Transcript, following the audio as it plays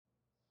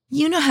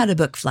You know how to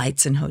book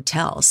flights and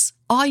hotels.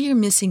 All you're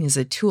missing is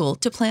a tool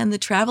to plan the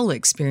travel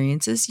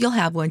experiences you'll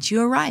have once you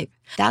arrive.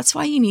 That's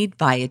why you need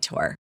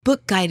Viator.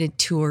 Book guided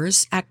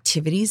tours,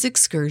 activities,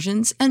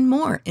 excursions, and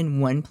more in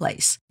one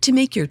place to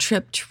make your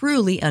trip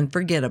truly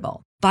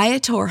unforgettable.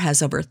 Viator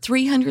has over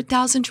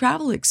 300,000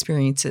 travel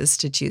experiences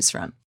to choose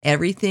from.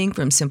 Everything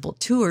from simple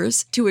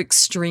tours to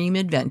extreme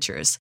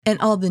adventures and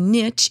all the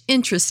niche,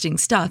 interesting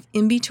stuff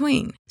in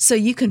between. So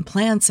you can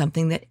plan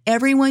something that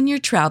everyone you're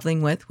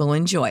traveling with will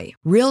enjoy.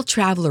 Real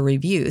traveler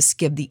reviews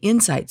give the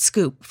inside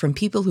scoop from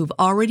people who've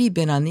already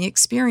been on the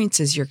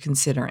experiences you're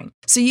considering.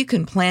 So you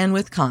can plan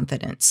with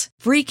confidence.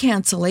 Free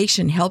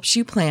cancellation helps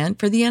you plan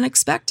for the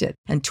unexpected.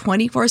 And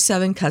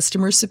 24/7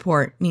 customer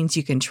support means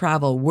you can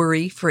travel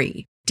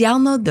worry-free.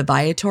 Download the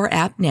Viator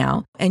app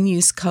now and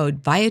use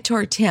code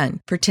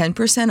Viator10 for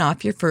 10%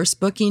 off your first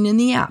booking in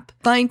the app.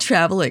 Find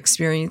travel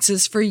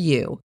experiences for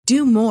you.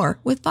 Do more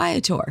with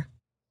Viator.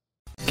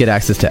 Get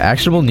access to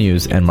actionable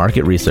news and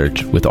market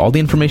research with all the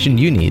information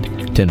you need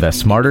to invest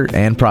smarter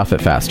and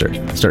profit faster.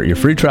 Start your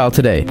free trial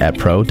today at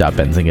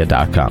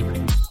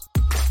pro.benzinga.com.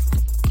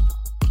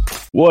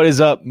 What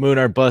is up, Moon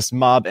or Bust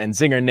Mob and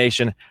Zinger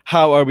Nation?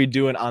 How are we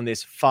doing on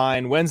this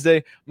fine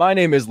Wednesday? My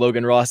name is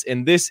Logan Ross,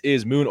 and this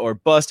is Moon or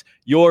Bust,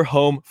 your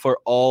home for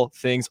all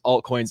things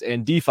altcoins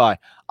and DeFi.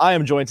 I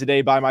am joined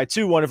today by my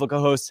two wonderful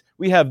co-hosts.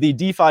 We have the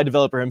DeFi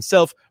developer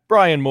himself,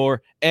 Brian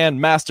Moore,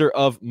 and master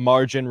of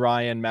margin,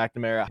 Ryan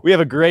McNamara. We have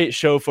a great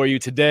show for you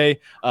today.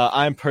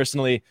 I'm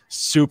personally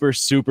super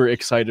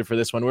excited for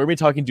this one. We're going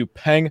to be talking to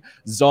Peng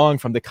Zhang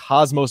from the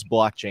Cosmos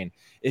blockchain.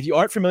 If you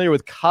aren't familiar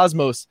with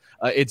Cosmos,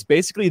 it's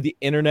basically the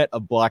internet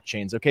of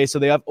blockchains. Okay, so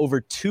they have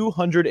over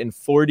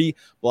 240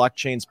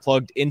 blockchains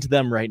plugged into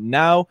them right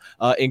now,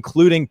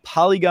 including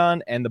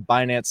Polygon and the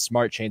Binance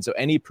Smart Chain. So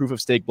any proof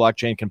of stake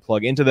blockchain can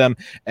plug into them,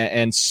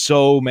 and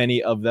so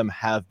many of them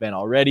have been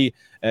already.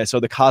 So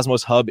the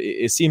Cosmos Hub,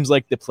 it seems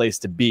like the place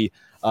to be,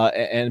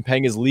 and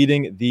Peng is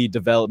leading the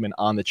development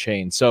on the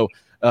chain. So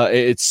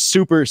it's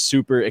super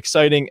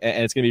exciting,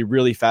 and it's going to be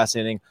really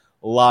fascinating.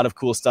 A lot of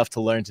cool stuff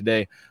to learn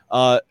today.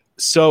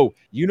 So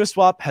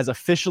Uniswap has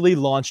officially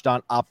launched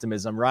on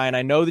Optimism. Ryan,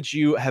 I know that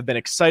you have been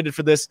excited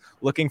for this,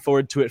 looking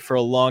forward to it for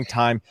a long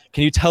time.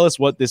 Can you tell us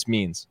what this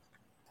means?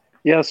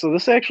 Yeah, so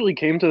this actually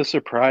came to a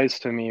surprise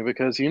to me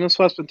because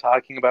Uniswap's been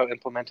talking about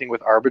implementing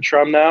with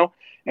Arbitrum now,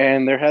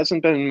 and there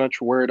hasn't been much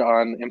word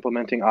on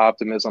implementing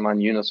Optimism on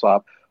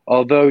Uniswap.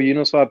 Although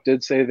Uniswap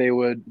did say they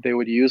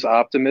would use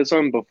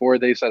Optimism before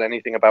they said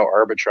anything about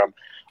Arbitrum.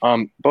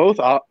 Both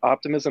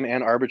Optimism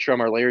and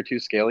Arbitrum are layer 2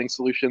 scaling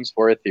solutions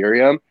for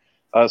Ethereum.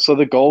 So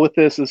the goal with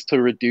this is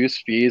to reduce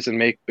fees and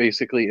make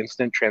basically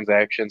instant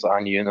transactions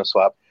on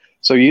Uniswap.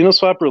 So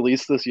Uniswap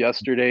released this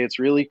yesterday. It's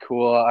really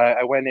cool.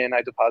 I went in,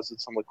 I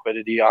deposited some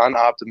liquidity on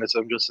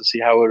Optimism just to see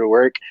how it would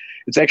work.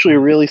 It's actually a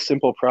really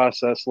simple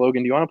process.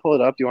 Logan, do you want to pull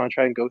it up? Do you want to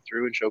try and go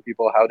through and show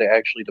people how to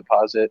actually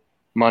deposit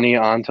money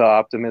onto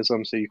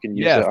Optimism so you can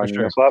use it on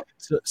Uniswap?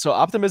 So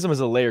Optimism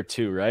is a layer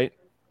 2, right?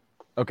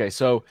 Okay,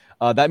 so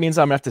that means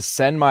I'm going to have to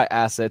send my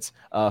assets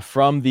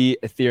from the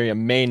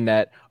Ethereum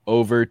mainnet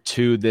over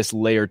to this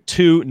layer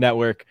 2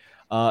 network.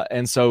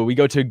 And so we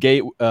go to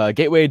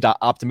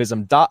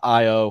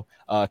gateway.optimism.io,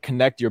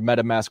 connect your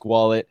MetaMask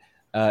wallet,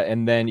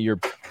 and then you're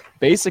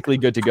basically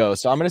good to go.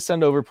 So I'm going to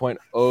send over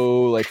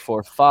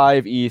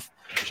 0.045 ETH,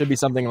 should be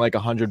something like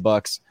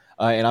 $100.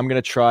 And I'm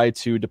going to try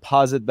to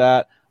deposit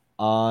that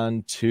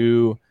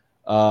onto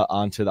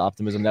the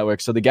Optimism network.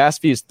 So the gas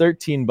fee is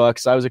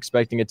 $13. I was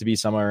expecting it to be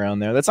somewhere around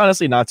there. That's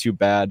honestly not too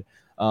bad.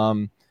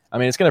 I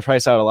mean, it's going to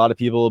price out a lot of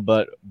people,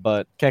 but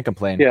can't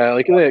complain. Yeah,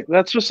 like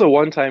that's just a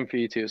one-time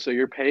fee too. So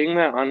you're paying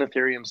that on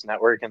Ethereum's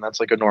network, and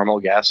that's like a normal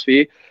gas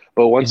fee.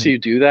 But once you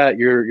do that,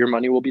 your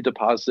money will be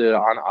deposited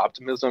on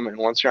Optimism, and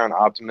once you're on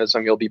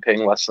Optimism, you'll be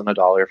paying less than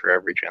 $1 for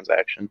every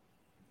transaction.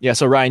 Yeah.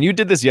 So Ryan, you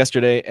did this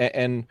yesterday,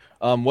 and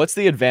what's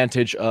the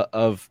advantage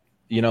of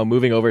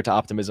moving over to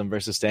Optimism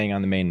versus staying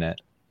on the mainnet?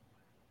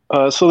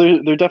 So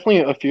there are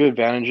definitely a few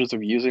advantages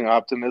of using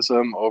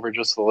Optimism over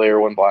just the layer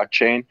 1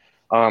 blockchain.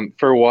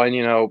 For one,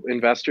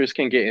 investors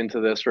can get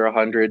into this for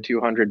 $100,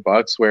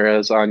 $200,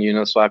 whereas on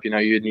Uniswap,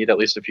 you'd need at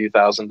least a few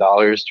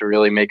 $1,000s to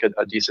really make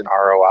a decent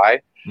ROI.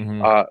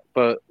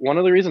 But one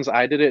of the reasons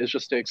I did it is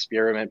just to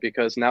experiment,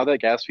 because now that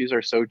gas fees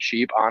are so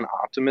cheap on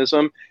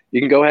Optimism, you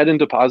can go ahead and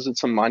deposit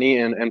some money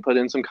and put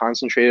in some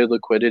concentrated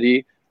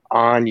liquidity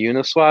on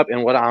Uniswap.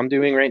 And what I'm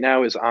doing right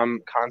now is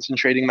I'm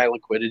concentrating my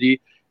liquidity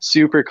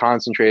super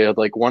concentrated,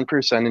 like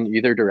 1% in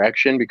either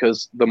direction,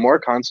 because the more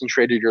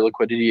concentrated your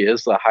liquidity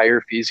is, the higher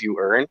fees you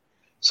earn.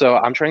 So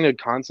I'm trying to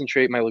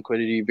concentrate my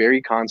liquidity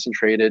very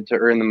concentrated to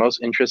earn the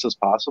most interest as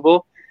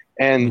possible.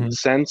 And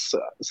since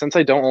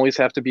I don't always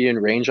have to be in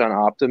range on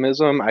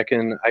Optimism, I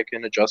can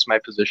adjust my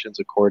positions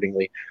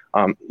accordingly.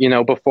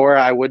 Before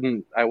I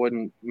wouldn't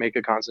make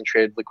a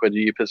concentrated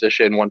liquidity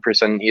position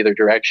 1% in either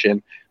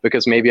direction,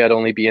 because maybe I'd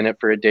only be in it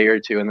for a day or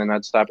two, and then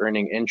I'd stop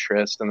earning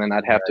interest, and then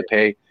I'd have to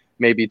pay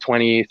maybe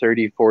 $20,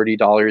 $30,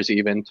 $40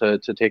 even to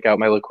take out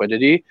my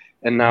liquidity.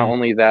 And not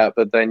only that,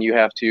 but then you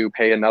have to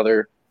pay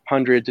another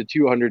 $100 to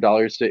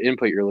 $200 to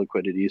input your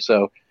liquidity.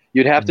 So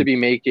you'd have to be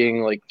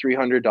making like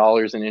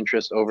 $300 in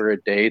interest over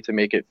a day to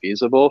make it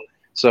feasible.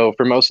 So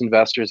for most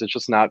investors, it's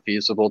just not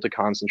feasible to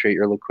concentrate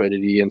your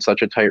liquidity in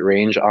such a tight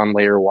range on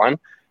layer one.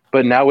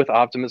 But now with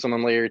Optimism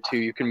on layer two,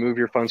 you can move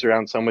your funds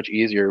around so much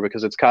easier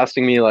because it's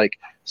costing me like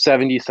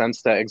 70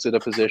 cents to exit a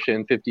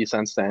position, 50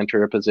 cents to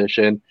enter a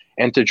position.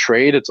 And to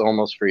trade, it's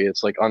almost free.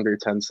 It's like under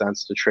 10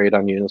 cents to trade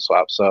on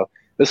Uniswap. So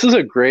this is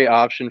a great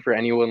option for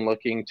anyone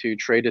looking to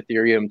trade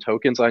Ethereum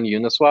tokens on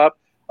Uniswap.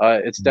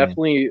 It's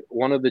definitely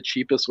one of the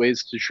cheapest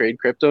ways to trade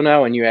crypto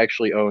now, and you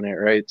actually own it,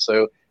 right?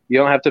 So you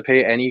don't have to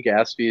pay any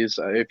gas fees.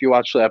 If you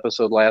watched the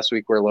episode last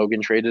week where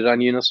Logan traded on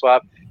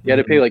Uniswap, you had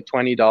to pay like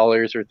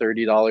 $20 or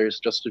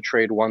 $30 just to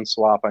trade one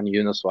swap on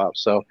Uniswap.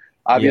 So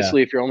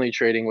obviously, if you're only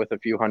trading with a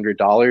few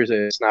 $100s,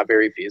 it's not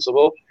very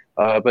feasible.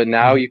 But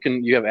now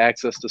you have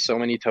access to so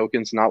many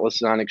tokens not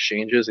listed on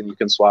exchanges, and you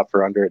can swap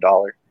for under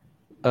 $1.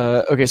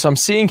 Okay, so I'm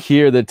seeing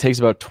here that it takes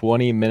about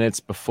 20 minutes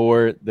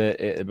before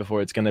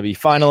it's going to be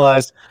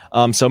finalized.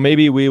 So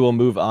maybe we will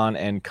move on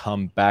and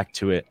come back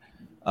to it.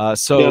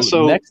 So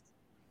next,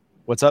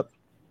 what's up?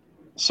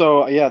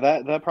 So yeah,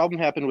 that problem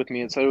happened with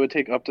me. It said it would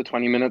take up to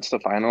 20 minutes to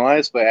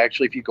finalize, but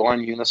actually, if you go on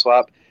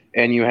Uniswap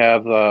and you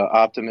have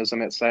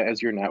Optimism set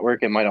as your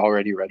network, it might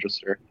already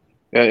register.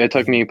 It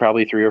took me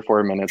probably 3 or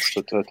 4 minutes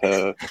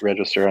to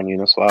register on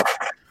Uniswap.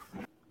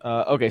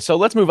 Okay, so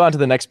let's move on to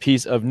the next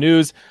piece of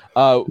news.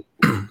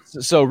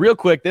 So real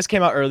quick, this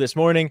came out early this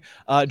morning.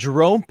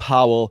 Jerome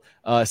Powell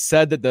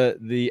said that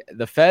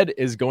the Fed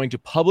is going to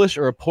publish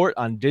a report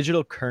on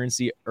digital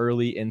currency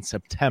early in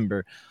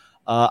September.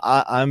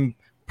 I'm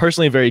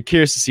personally very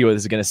curious to see what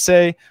this is going to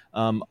say.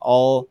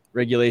 All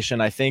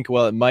regulation, I think,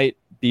 while it might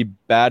be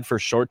bad for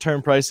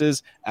short-term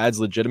prices, adds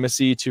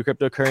legitimacy to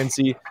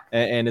cryptocurrency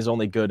and is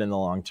only good in the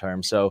long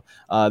term. So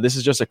this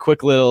is just a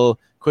quick little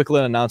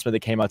announcement that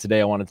came out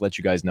today I wanted to let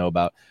you guys know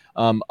about.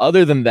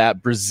 Other than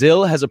that,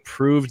 Brazil has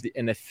approved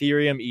an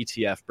Ethereum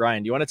ETF.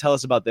 Brian, do you want to tell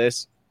us about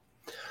this?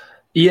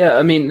 Yeah,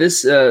 I mean,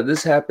 this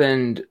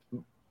happened.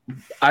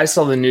 I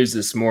saw the news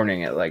this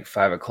morning at like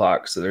 5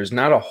 o'clock, so there's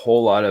not a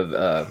whole lot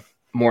of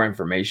more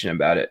information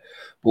about it.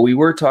 But we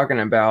were talking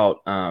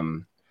about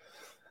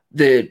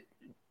the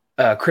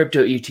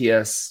crypto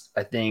ETS,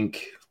 I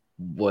think,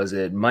 was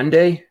it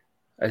Monday?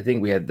 I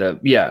think we had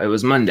it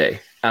was Monday.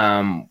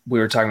 We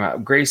were talking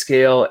about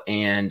Grayscale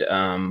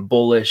and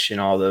Bullish and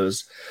all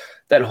those,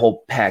 that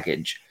whole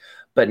package.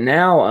 But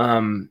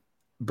now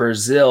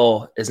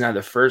Brazil is now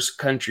the first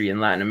country in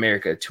Latin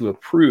America to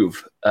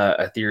approve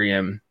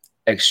Ethereum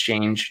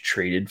exchange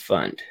traded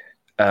fund.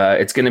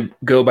 It's going to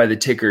go by the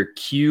ticker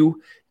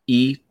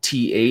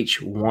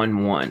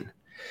QETH11.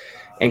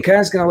 And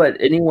kind of going to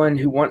let anyone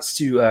who wants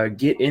to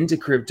get into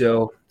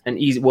crypto and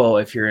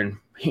if you're in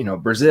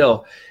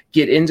Brazil,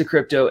 get into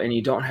crypto and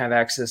you don't have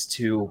access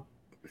to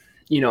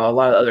a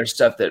lot of other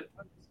stuff that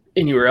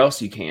anywhere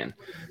else you can.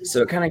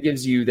 So it kind of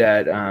gives you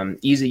that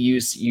easy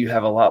use. You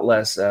have a lot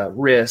less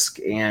risk,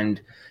 and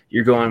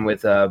you're going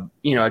with a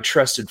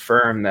trusted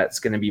firm that's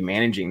going to be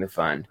managing the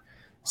fund.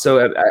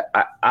 So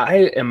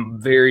I am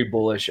very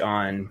bullish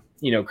on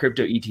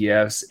crypto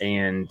ETFs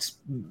and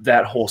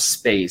that whole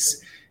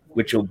space,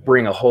 which will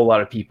bring a whole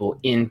lot of people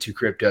into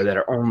crypto that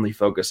are only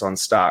focused on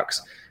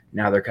stocks.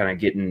 Now they're kind of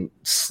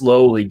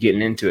slowly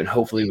getting into it. And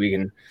hopefully we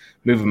can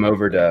move them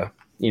over to,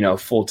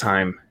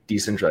 full-time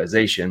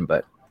decentralization,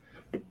 but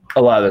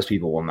a lot of those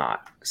people will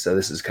not. So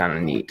this is kind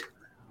of neat.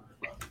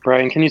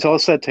 Brian, can you tell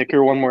us that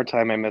ticker one more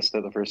time? I missed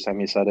it the first time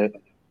you said it.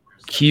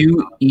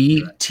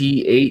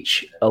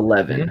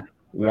 QETH11.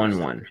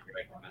 11.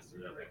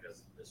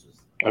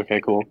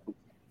 Okay, cool.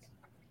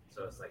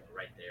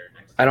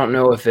 I don't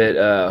know if it,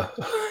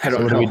 I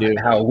don't know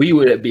how we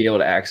would be able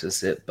to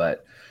access it,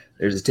 but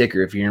there's a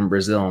ticker if you're in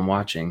Brazil and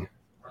watching.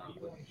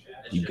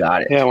 You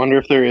got it. Yeah, I wonder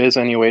if there is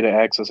any way to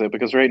access it,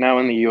 because right now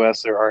in the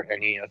US there aren't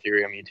any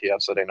Ethereum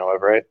ETFs that I know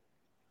of, right?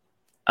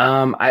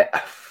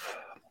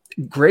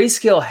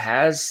 Grayscale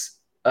has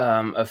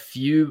a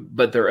few,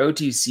 but they're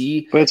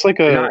OTC. But it's like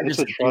not it's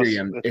just a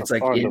Ethereum. trust. It's a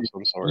like fund of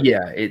some sort.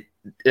 Yeah,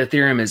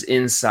 Ethereum is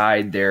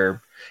inside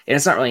their, and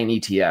it's not really an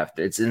ETF.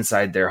 It's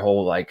inside their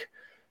whole like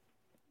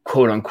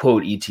quote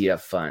unquote ETF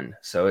fund.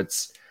 So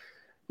it's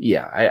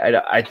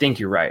I think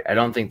you're right. I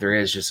don't think there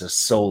is just a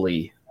sole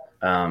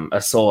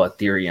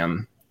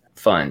Ethereum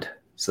fund.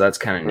 So that's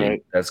kind of neat.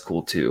 Right. That's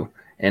cool too.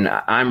 And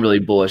I'm really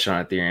bullish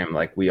on Ethereum,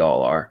 like we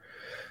all are.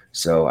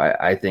 So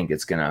I think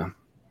it's gonna,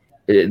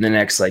 in the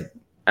next 6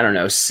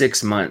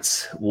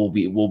 months,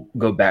 we'll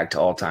go back to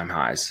all-time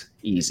highs,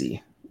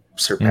 easy,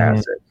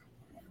 surpass it.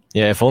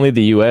 Yeah, if only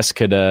the U.S.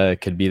 could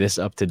be this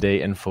up to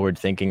date and forward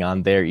thinking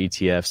on their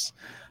ETFs.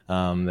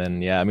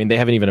 Then yeah, I mean, they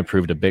haven't even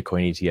approved a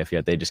Bitcoin ETF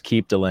yet. They just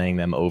keep delaying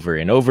them over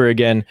and over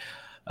again.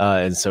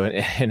 And so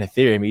an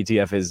Ethereum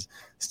ETF is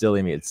still,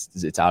 I mean,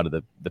 it's out of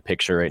the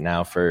picture right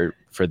now for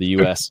the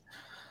US.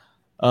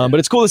 But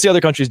it's cool to see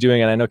other countries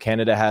doing it. I know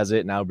Canada has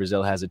it. Now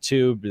Brazil has it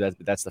too.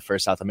 That's the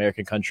first South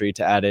American country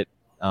to add it.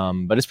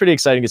 But it's pretty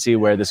exciting to see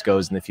where this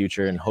goes in the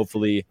future. And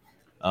hopefully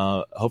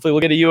we'll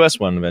get a US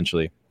one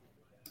eventually.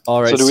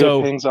 All right. So do we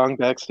have Peng Zong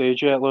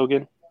backstage yet,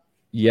 Logan?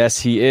 Yes,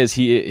 he is.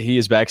 He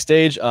is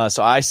backstage.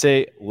 So I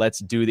say let's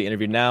do the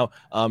interview now.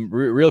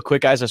 Real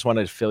quick, guys, I just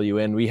wanted to fill you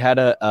in. We had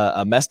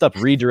a messed up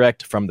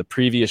redirect from the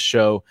previous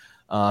show.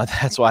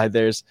 That's why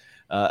there's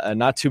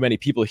not too many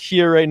people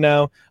here right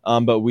now.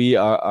 But we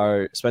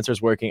are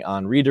Spencer's working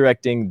on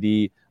redirecting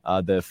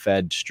the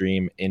Fed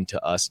stream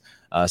into us.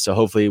 So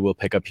hopefully we'll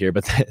pick up here.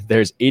 But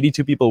there's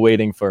 82 people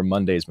waiting for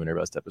Monday's Moon or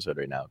Bust episode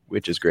right now,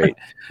 which is great.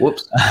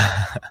 Whoops.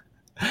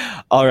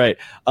 All right.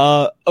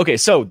 Okay,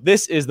 so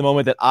this is the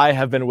moment that I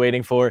have been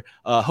waiting for.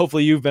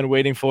 Hopefully you've been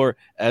waiting for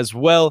as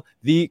well.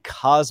 The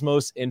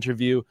Cosmos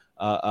interview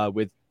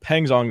with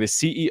Peng Zong, the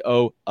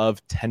CEO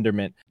of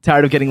Tendermint.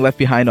 Tired of getting left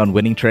behind on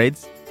winning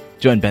trades?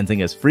 Join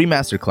Benzinga's free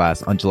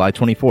masterclass on July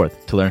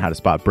 24th to learn how to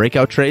spot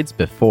breakout trades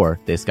before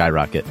they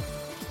skyrocket.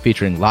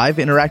 Featuring live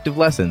interactive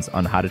lessons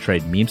on how to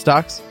trade meme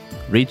stocks,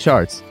 read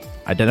charts,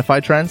 identify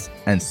trends,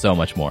 and so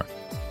much more.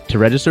 To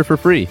register for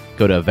free,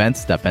 go to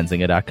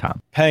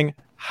events.benzinga.com. Peng,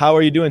 how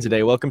are you doing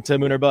today? Welcome to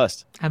Moon or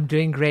Bust. I'm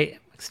doing great.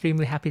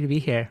 Extremely happy to be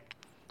here.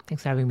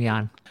 Thanks for having me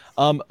on.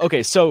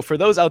 Okay, so for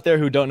those out there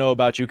who don't know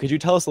about you, could you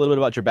tell us a little bit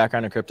about your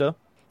background in crypto?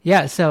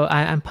 Yeah, so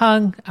I'm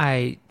Peng.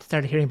 I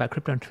started hearing about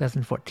crypto in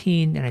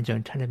 2014, and I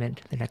joined Tendermint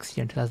the next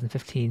year in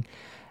 2015.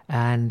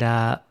 And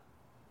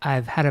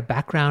I've had a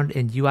background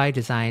in UI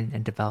design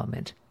and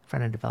development,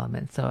 front-end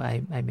development. So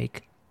I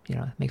make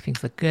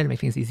things look good,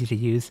 make things easy to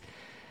use.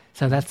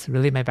 So that's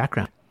really my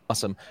background.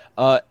 Awesome.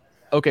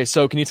 Okay,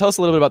 so can you tell us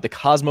a little bit about the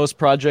Cosmos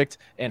project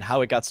and how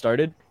it got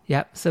started?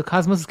 Yeah, so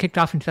Cosmos was kicked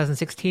off in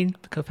 2016.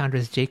 The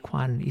co-founders Jake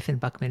Kwan and Ethan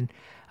Buckman,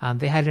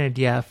 they had an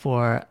idea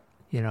for,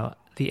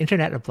 the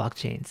internet of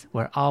blockchains,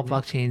 where all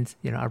blockchains,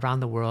 around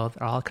the world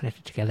are all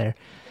connected together,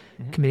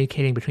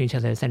 communicating between each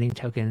other, sending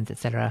tokens,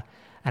 etc.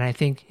 And I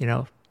think,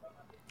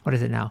 what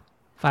is it now?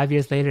 5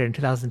 years later in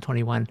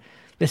 2021,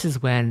 this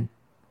is when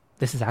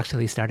this is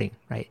actually starting,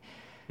 right?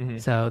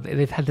 So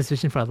they've had this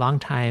vision for a long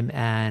time,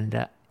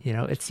 and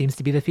it seems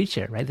to be the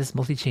future, right? This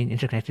multi-chain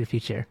interconnected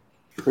future.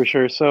 For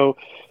sure. So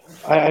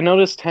I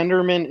noticed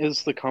Tendermint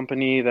is the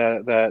company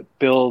that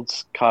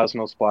builds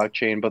Cosmos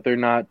blockchain, but they're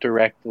not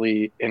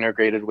directly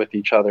integrated with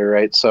each other,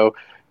 right? So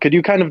could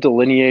you kind of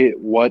delineate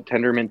what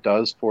Tendermint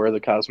does for the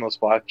Cosmos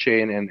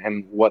blockchain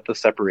and what the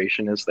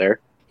separation is there?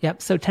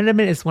 Yep. So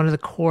Tendermint is one of the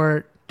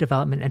core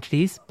development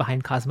entities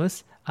behind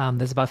Cosmos.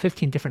 There's about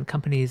 15 different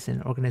companies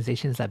and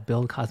organizations that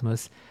build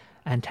Cosmos,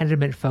 and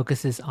Tendermint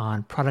focuses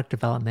on product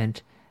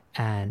development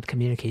and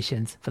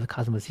communications for the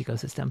Cosmos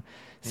ecosystem.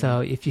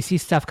 So if you see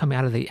stuff coming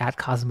out of the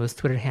 @Cosmos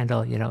Twitter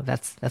handle,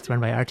 that's run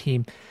by our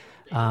team.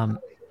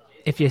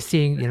 If you're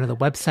seeing, the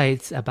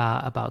websites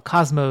about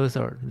Cosmos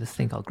or this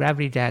thing called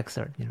Gravity Dex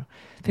or,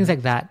 things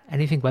like that,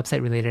 anything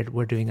website related,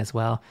 we're doing as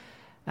well.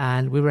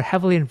 And we were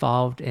heavily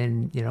involved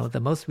in, the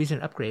most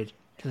recent upgrade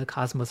to the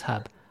Cosmos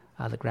Hub,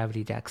 the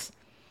Gravity Dex.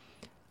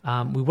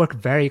 We work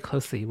very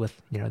closely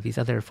with, these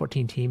other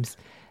 14 teams,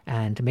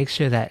 and to make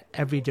sure that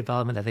every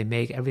development that they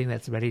make, everything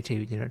that's ready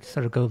to, to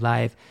sort of go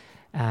live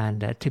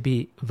and to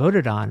be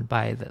voted on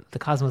by the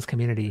Cosmos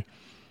community,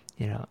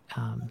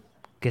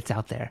 gets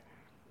out there.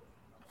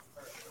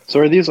 So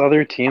are these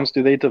other teams,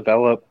 do they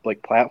develop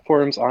like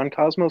platforms on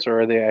Cosmos, or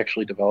are they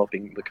actually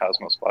developing the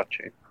Cosmos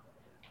blockchain?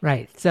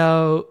 Right.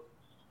 So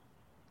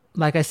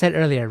like I said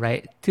earlier,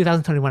 right,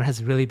 2021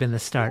 has really been the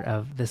start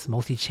of this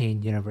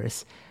multi-chain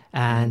universe.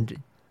 And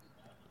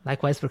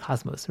likewise for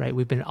Cosmos, right?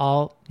 We've been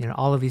all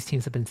of these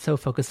teams have been so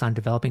focused on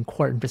developing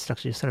core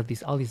infrastructure, sort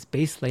of all these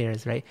base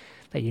layers, right,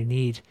 that you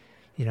need,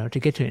 to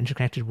get to an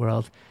interconnected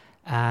world.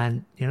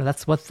 And,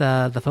 that's what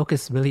the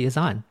focus really is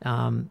on.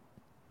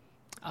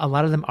 A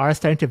lot of them are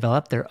starting to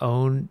develop their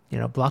own,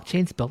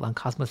 blockchains built on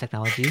Cosmos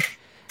technology.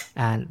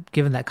 And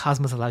given that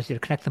Cosmos allows you to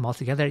connect them all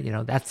together,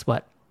 that's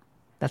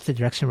the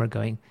direction we're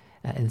going,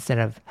 instead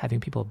of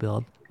having people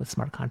build with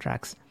smart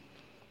contracts.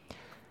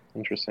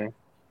 Interesting.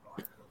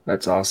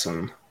 That's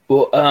awesome.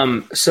 Well,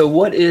 so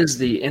what is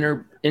the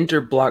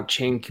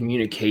inter-blockchain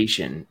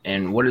communication,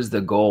 and what is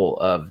the goal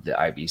of the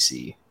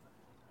IBC?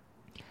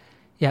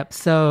 Yep.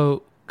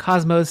 So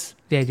Cosmos,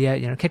 the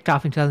idea, kicked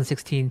off in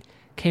 2016,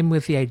 came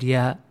with the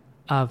idea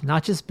of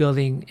not just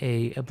building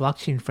a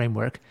blockchain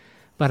framework,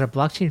 but a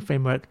blockchain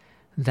framework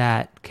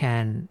that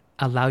can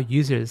allow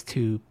users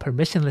to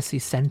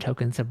permissionlessly send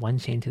tokens from one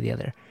chain to the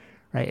other,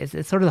 right?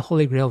 It's sort of the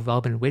holy grail we've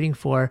all been waiting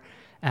for,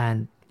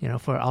 and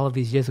for all of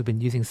these years, we've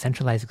been using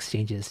centralized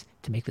exchanges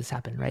to make this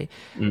happen, right?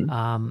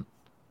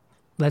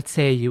 Let's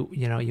say you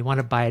want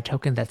to buy a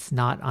token that's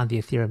not on the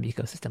Ethereum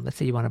ecosystem. Let's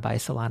say you want to buy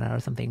Solana or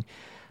something.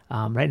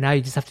 Right now,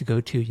 you just have to go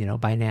to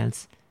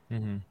Binance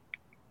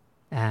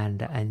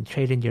and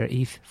trade in your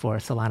ETH for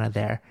Solana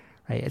there,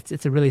 right?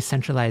 It's a really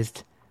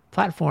centralized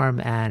platform,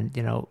 and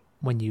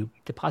when you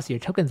deposit your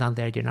tokens on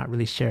there, you're not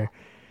really sure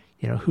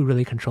who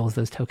really controls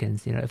those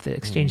tokens. If the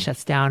exchange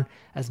shuts down,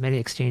 as many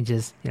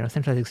exchanges,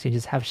 centralized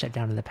exchanges have shut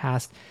down in the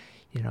past,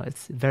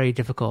 it's very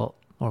difficult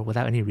or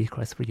without any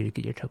recourse for you to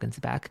get your tokens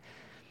back.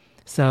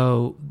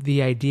 So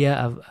the idea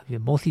of a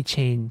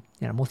multi-chain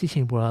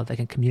world that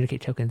can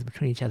communicate tokens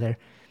between each other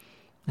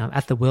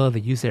at the will of the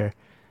user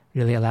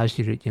really allows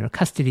you to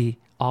custody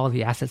all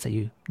the assets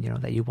that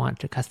that you want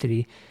to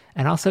custody,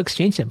 and also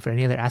exchange them for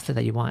any other asset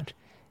that you want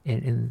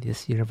in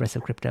this universe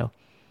of crypto.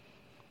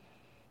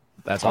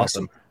 That's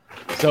awesome.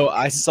 So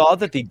I saw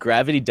that the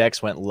Gravity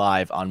Dex went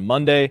live on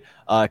Monday.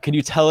 Can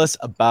you tell us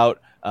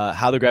about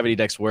how the Gravity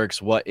Dex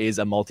works? What is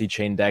a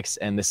multi-chain DEX,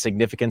 and the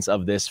significance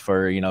of this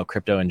for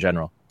crypto in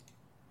general?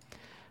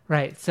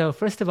 Right. So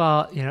first of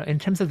all, in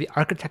terms of the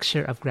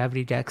architecture of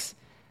Gravity Dex,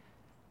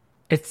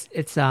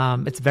 it's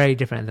very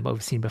different than what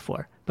we've seen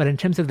before. But in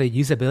terms of the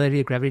usability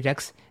of Gravity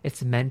Dex,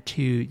 it's meant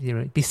to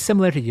be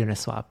similar to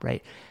Uniswap,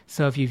 right?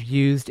 So if you've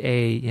used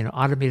a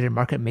automated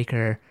market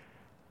maker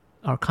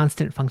or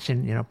constant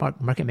function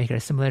market maker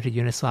similar to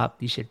Uniswap,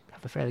 you should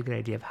have a fairly good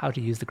idea of how to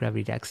use the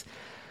Gravity Dex,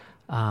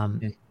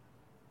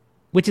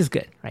 which is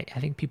good, right? I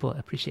think people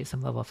appreciate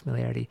some level of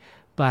familiarity.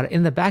 But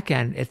in the back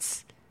end,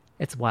 it's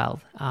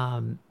wild.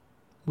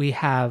 We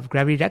have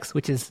Gravity Dex,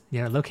 which is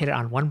located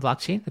on one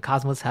blockchain, the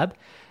Cosmos Hub.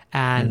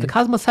 And the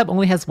Cosmos Hub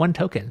only has one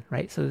token,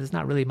 right? So there's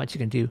not really much you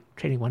can do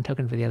trading one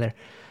token for the other.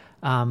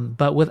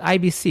 But with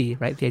IBC,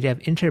 right, the idea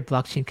of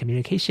inter-blockchain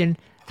communication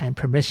and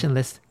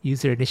permissionless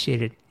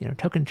user-initiated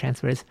token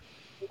transfers,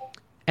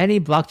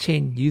 any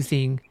blockchain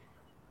using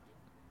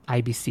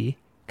IBC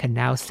can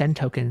now send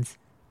tokens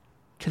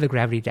to the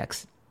Gravity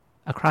Dex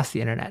across the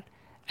internet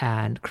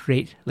and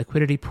create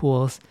liquidity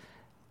pools,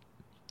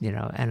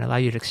 and allow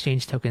you to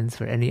exchange tokens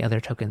for any other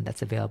token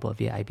that's available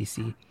via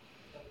IBC.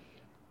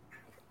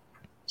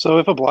 So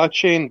if a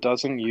blockchain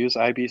doesn't use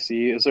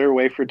IBC, is there a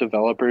way for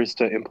developers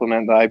to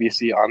implement the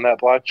IBC on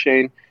that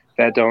blockchain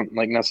that don't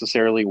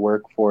necessarily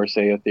work for,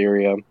 say,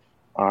 Ethereum,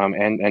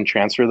 and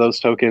transfer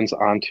those tokens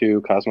onto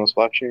Cosmos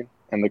blockchain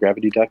and the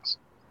Gravity Dex?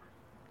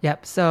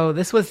 Yep. So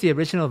this was the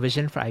original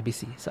vision for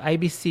IBC. So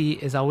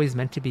IBC is always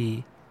meant to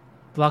be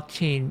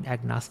blockchain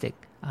agnostic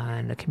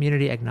and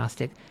community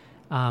agnostic.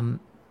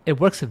 It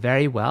works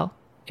very well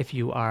if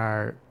you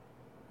are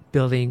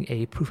building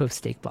a proof of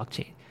stake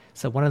blockchain.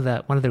 So one of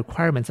the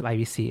requirements of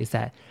IBC is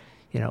that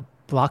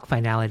block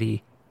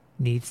finality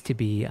needs to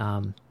be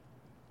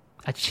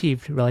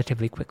achieved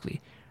relatively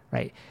quickly,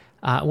 right?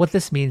 What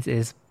this means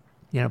is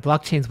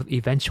blockchains with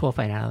eventual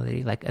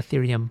finality, like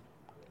Ethereum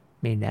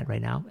mainnet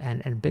right now,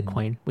 and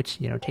Bitcoin, which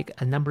take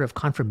a number of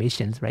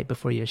confirmations right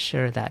before you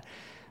assure that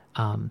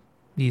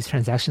these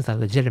transactions are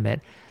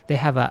legitimate. They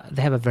have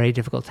a very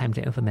difficult time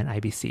to implement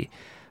IBC,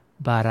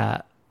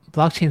 but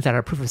blockchains that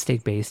are proof of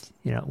stake based,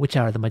 which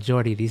are the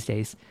majority these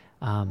days,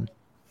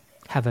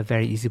 have a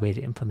very easy way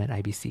to implement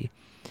IBC.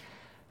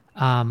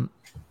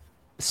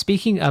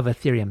 Speaking of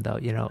Ethereum, though,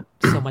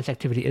 so much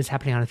activity is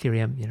happening on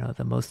Ethereum.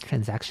 The most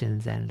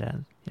transactions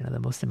and the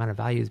most amount of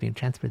value is being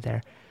transferred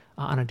there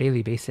on a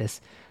daily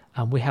basis.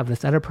 We have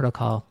this other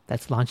protocol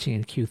that's launching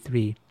in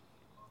Q3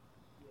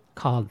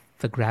 called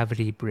the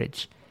Gravity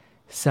Bridge.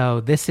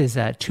 So this is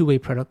a two-way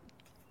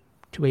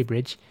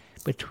bridge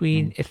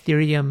between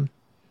Ethereum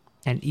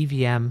and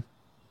EVM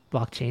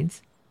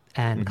blockchains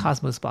and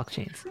Cosmos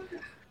blockchains.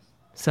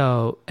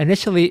 So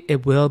initially,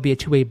 it will be a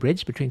two-way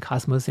bridge between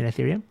Cosmos and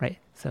Ethereum, right?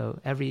 So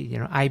every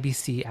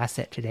IBC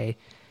asset today,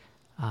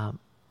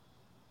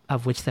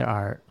 of which there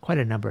are quite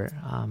a number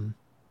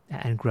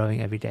and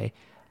growing every day.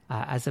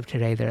 As of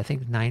today, there are, I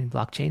think, 9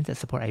 blockchains that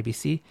support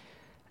IBC,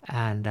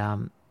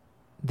 and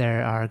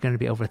there are going to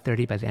be over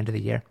 30 by the end of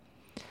the year.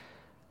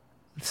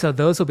 So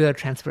those will be able to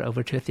transfer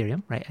over to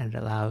Ethereum, right, and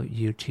allow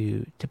you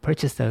to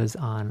purchase those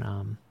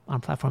on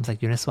platforms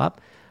like Uniswap.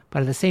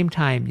 But at the same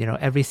time,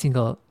 every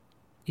single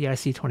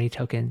ERC20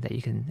 token that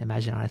you can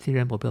imagine on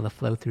Ethereum will be able to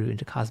flow through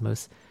into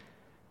Cosmos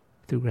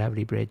through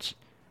Gravity Bridge.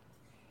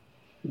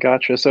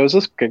 Gotcha. So is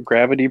this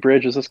Gravity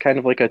Bridge, is this kind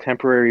of like a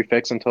temporary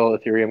fix until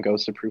Ethereum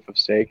goes to proof of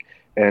stake?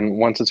 And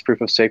once it's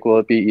proof of stake, will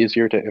it be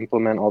easier to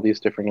implement all these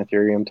different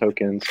Ethereum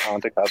tokens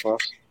onto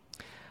Cosmos?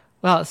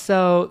 Well,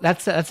 so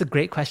that's a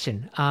great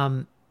question.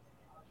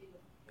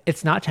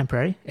 It's not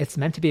temporary. It's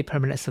meant to be a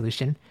permanent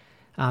solution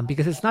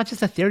because it's not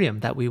just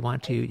Ethereum that we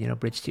want to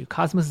bridge to.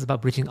 Cosmos is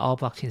about bridging all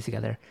blockchains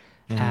together.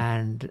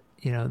 And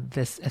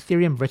this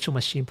Ethereum virtual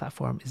machine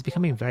platform is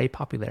becoming very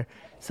popular.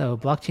 So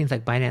blockchains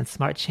like Binance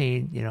Smart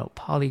Chain,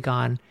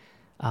 Polygon,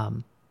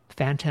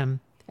 Phantom,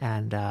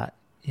 and a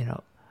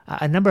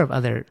number of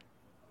other,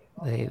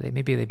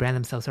 they brand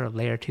themselves sort of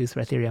layer 2s for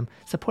Ethereum,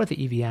 support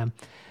the EVM.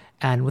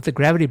 And with the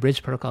Gravity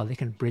Bridge protocol, they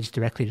can bridge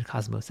directly to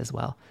Cosmos as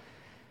well.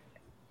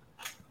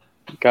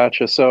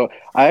 Gotcha. So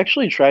I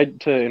actually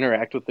tried to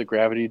interact with the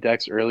Gravity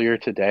Dex earlier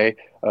today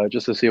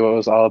just to see what it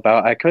was all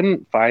about. I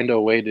couldn't find a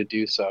way to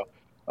do so.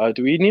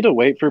 Do we need to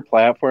wait for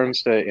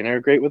platforms to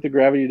integrate with the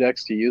Gravity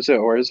Dex to use it,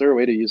 or is there a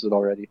way to use it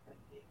already?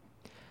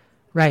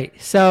 Right.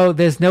 So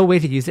there's no way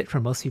to use it for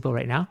most people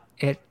right now.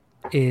 It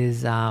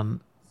is a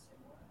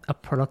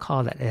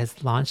protocol that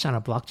has launched on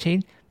a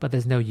blockchain, but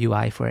there's no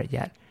UI for it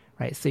yet.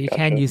 Right. So you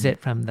can use it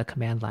from the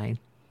command line,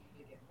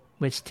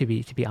 which to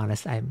be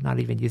honest, I'm not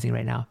even using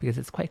right now because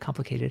it's quite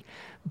complicated.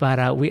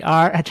 But we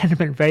are at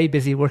Tendermint very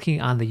busy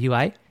working on the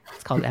UI.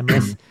 It's called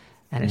Emrys,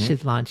 and it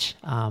should launch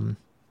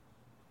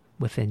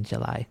within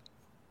July.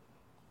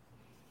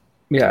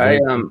 Yeah,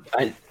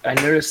 Very I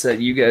noticed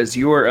that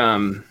your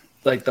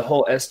like the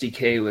whole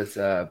SDK with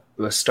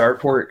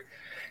Starport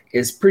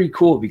is pretty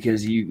cool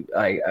because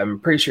I'm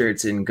pretty sure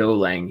it's in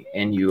Golang,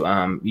 and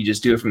you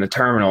just do it from the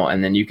terminal,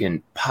 and then you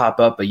can pop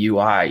up a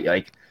UI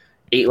like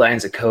 8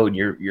 lines of code,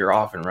 and you're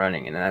off and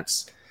running, and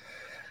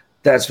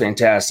that's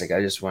fantastic.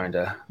 I just wanted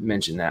to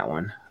mention that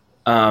one.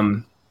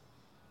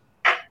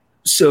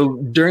 So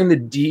during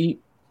the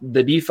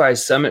DeFi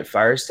Summit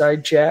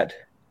Fireside chat,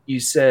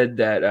 you said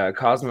that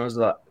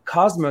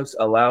Cosmos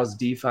allows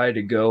DeFi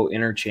to go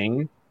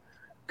interchain.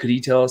 Could you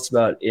tell us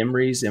about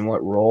Emrys and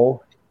what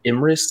role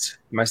Emrys?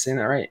 Am I saying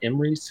that right?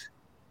 Emrys?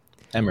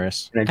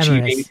 Emrys. And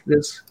achieving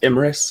this?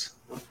 Emrys?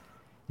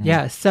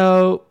 Yeah,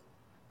 so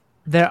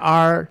there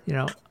are,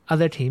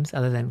 other teams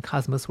other than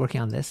Cosmos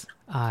working on this.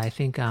 I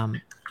think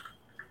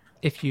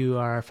if you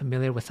are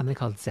familiar with something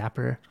called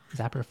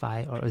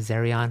Zapperfy or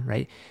Zerion,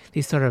 right?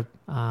 These sort of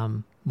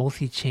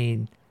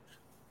multi-chain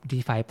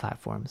DeFi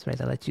platforms, right?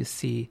 That let you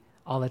see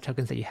all the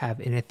tokens that you have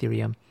in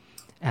Ethereum.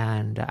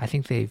 And I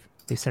think they've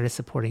started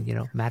supporting,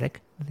 Matic.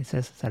 They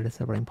started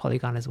supporting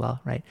Polygon as well,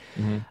 right?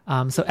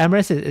 Mm-hmm. So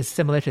Emrys is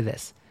similar to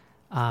this.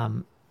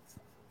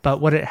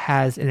 But what it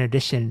has in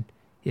addition,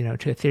 to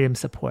Ethereum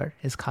support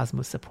is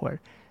Cosmos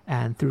support.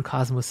 And through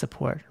Cosmos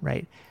support,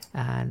 right?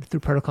 And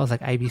through protocols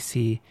like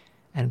IBC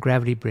and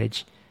Gravity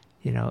Bridge,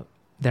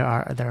 there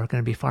are going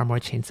to be far more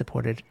chains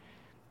supported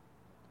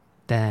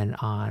than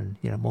on,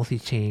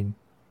 multi-chain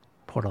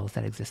portals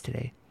that exist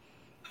today.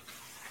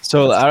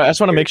 So I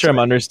just want to make sure I'm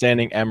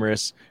understanding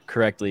Emrys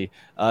correctly.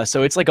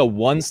 So it's like a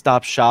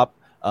one-stop shop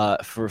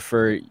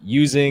for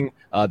using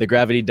the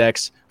Gravity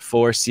DEX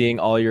for seeing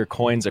all your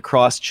coins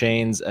across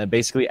chains and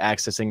basically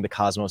accessing the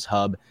Cosmos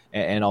Hub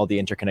and all the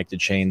interconnected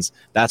chains.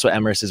 That's what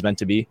Emrys is meant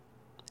to be?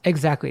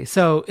 Exactly.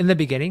 So in the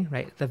beginning,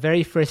 right, the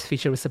very first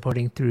feature we're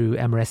supporting through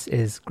Emrys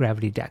is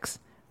Gravity DEX,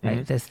 right?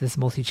 Mm-hmm. There's this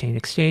multi-chain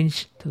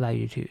exchange to allow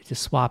you to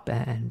swap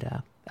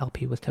and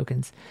LP with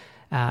tokens.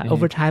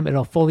 Over time,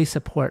 it'll fully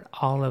support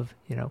all of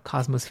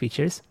Cosmos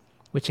features,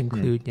 which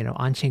include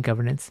on-chain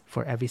governance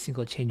for every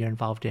single chain you're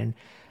involved in,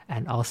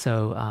 and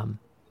also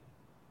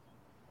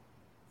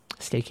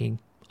staking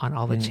on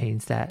all the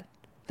chains that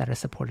are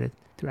supported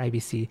through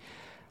IBC.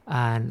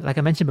 And like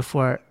I mentioned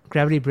before,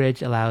 Gravity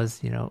Bridge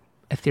allows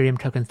Ethereum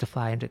tokens to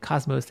fly into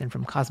Cosmos, and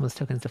from Cosmos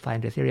tokens to fly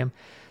into Ethereum.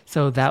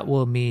 So that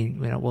will mean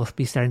we'll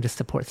be starting to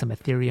support some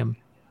Ethereum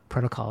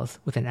protocols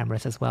within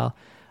Emrys as well.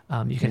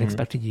 You can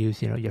expect to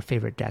use, your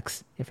favorite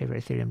DEX, your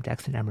favorite Ethereum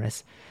DEX in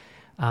Emrys.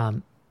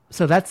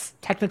 So that's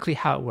technically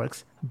how it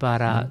works.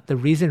 But the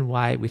reason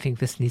why we think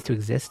this needs to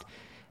exist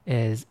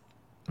is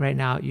right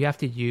now you have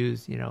to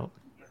use,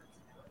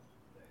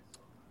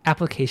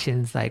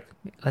 applications like,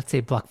 let's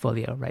say,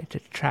 Blockfolio, right, to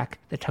track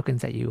the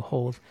tokens that you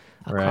hold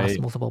across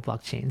multiple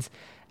blockchains.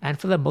 And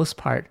for the most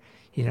part,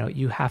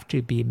 you have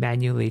to be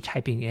manually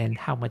typing in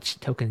how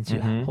much tokens you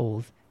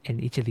hold in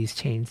each of these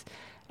chains.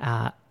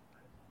 And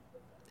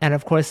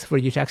of course, for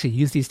you to actually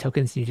use these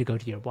tokens, you need to go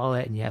to your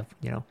wallet, and you have,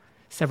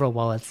 several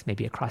wallets,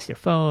 maybe across your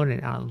phone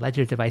and on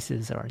Ledger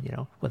devices or,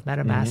 with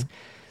MetaMask.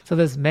 So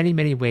there's many,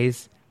 many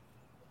ways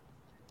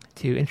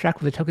to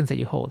interact with the tokens that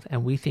you hold.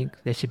 And we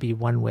think there should be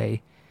one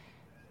way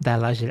that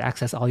allows you to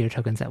access all your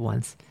tokens at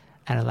once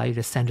and allow you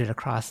to send it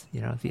across,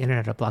 the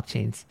internet of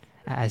blockchains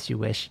as you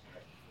wish.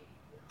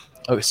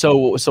 Okay, so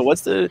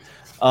what's the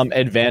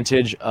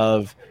advantage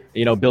of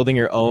building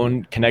your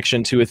own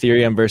connection to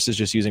Ethereum versus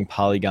just using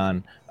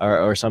Polygon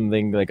or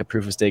something like a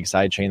proof of stake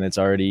sidechain that's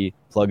already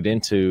plugged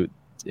into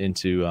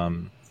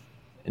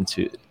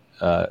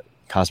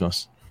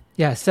Cosmos?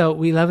 Yeah, so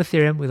we love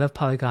Ethereum, we love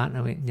Polygon,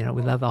 and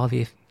we love all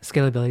the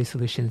scalability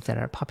solutions that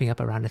are popping up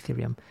around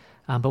Ethereum.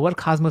 But what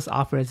Cosmos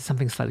offers is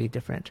something slightly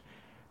different.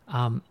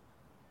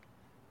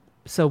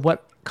 So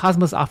what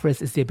Cosmos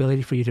offers is the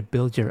ability for you to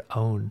build your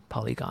own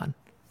Polygon.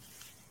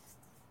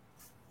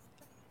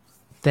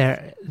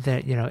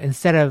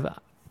 Instead of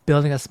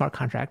building a smart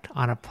contract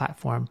on a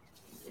platform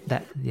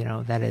that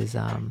is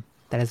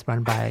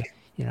run by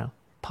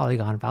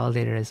Polygon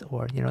validators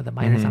or the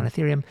miners on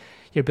Ethereum,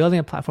 you're building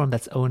a platform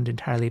that's owned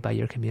entirely by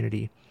your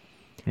community.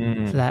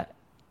 So that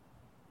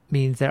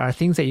means there are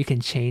things that you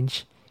can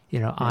change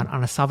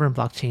on a sovereign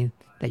blockchain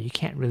that you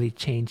can't really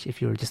change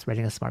if you were just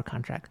writing a smart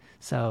contract.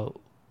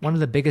 So one of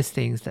the biggest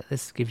things that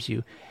this gives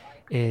you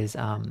is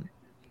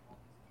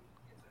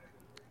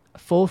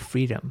full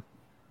freedom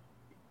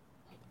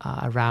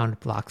around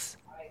blocks.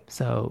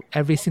 So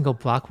every single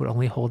block would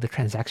only hold the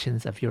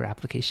transactions of your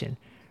application,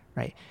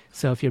 right?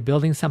 So if you're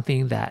building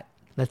something that,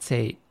 let's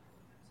say,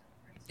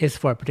 is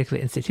for a particular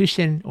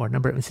institution or a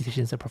number of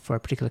institutions or for a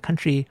particular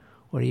country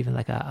or even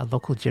like a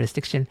local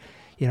jurisdiction,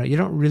 you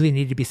don't really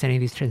need to be sending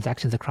these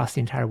transactions across the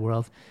entire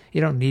world.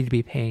 You don't need to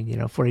be paying,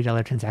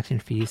 $40 transaction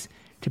fees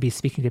to be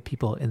speaking to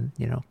people in,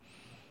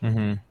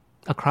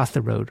 across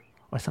the road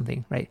or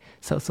something, right?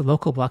 So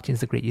local blockchain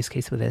is a great use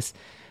case for this.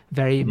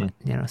 Very,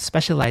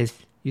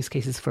 specialized use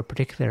cases for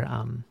particular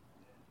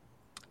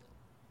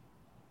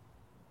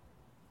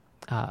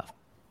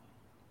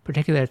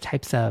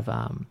types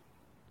of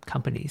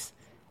companies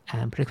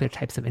and particular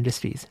types of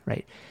industries,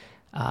 right?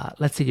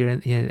 let's say you're in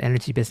the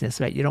energy business,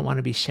 right? You don't want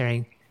to be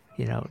sharing,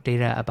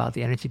 data about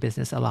the energy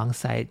business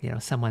alongside,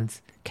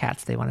 someone's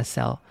cats they want to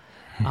sell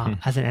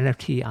as an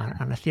NFT on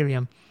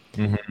Ethereum.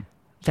 Mm-hmm.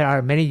 There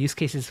are many use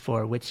cases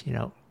for which,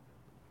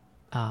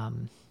 a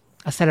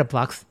set of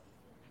blocks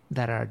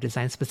that are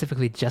designed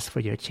specifically just for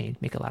your chain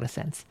make a lot of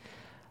sense.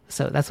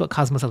 So that's what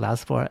Cosmos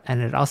allows for.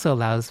 And it also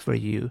allows for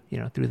you,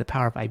 through the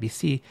power of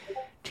IBC,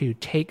 to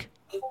take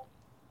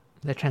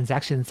the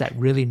transactions that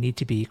really need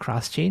to be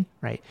cross-chain,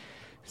 right?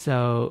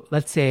 So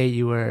let's say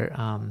you were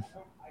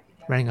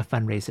running a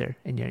fundraiser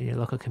in your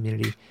local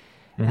community,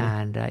 mm-hmm.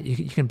 and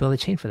you can build a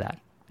chain for that,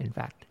 in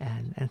fact,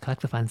 and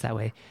collect the funds that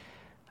way.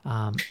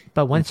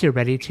 But once you're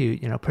ready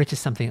to purchase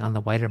something on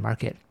the wider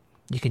market,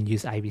 you can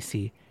use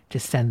IBC to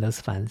send those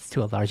funds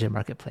to a larger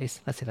marketplace,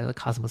 let's say like the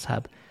Cosmos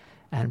Hub.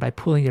 And by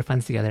pooling your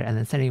funds together and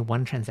then sending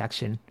one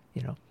transaction,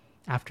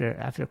 after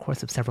a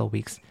course of several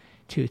weeks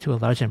to a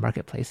larger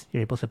marketplace,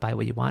 you're able to buy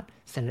what you want,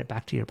 send it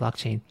back to your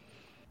blockchain.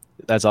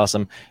 That's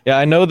awesome. Yeah,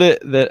 I know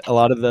that a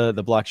lot of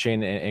the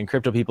blockchain and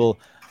crypto people,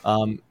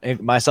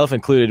 myself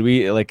included,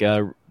 we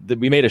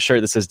made a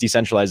shirt that says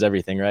decentralize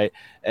everything, right?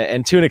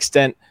 And to an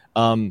extent,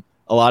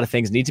 a lot of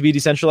things need to be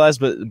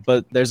decentralized,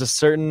 but there's a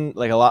certain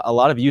a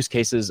lot of use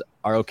cases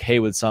are okay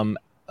with some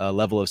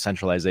level of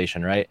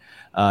centralization, right?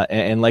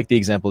 And like the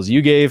examples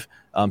you gave,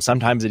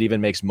 sometimes it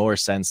even makes more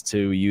sense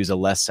to use a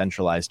less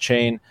centralized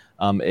chain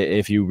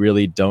if you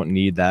really don't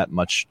need that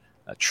much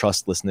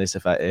trustlessness,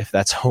 if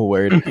that's a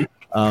word.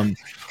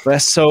 But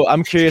so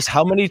I'm curious,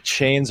 how many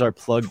chains are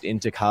plugged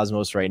into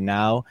Cosmos right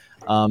now?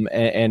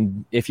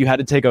 And if you had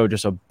to take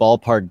just a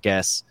ballpark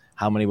guess,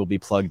 how many will be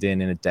plugged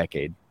in a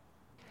decade?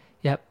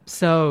 Yep.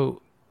 So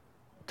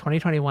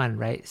 2021,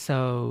 right?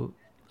 So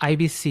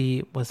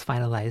IBC was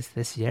finalized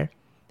this year,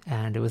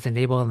 and it was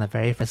enabled on the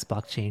very first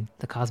blockchain,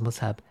 the Cosmos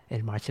Hub,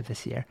 in March of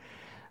this year.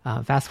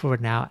 Fast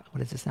forward now,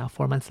 what is this now?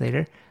 4 months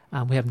later,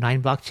 we have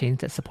 9 blockchains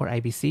that support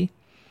IBC,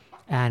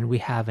 and we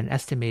have an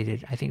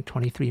estimated, I think,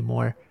 23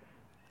 more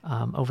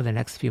over the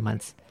next few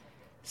months.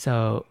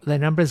 So the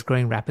number is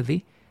growing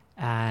rapidly,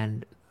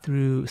 and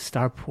through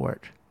Starport,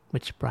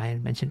 which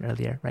Brian mentioned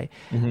earlier, right?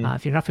 Mm-hmm.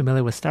 If you're not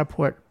familiar with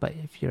Starport, but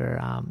if you're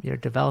a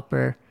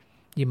developer,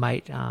 you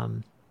might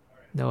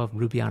know of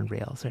Ruby on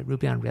Rails, right?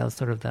 Ruby on Rails is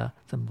sort of the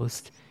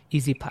most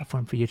easy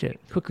platform for you to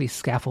quickly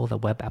scaffold a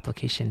web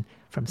application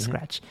from mm-hmm.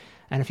 scratch.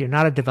 And if you're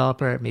not a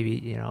developer, maybe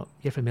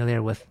you're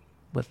familiar with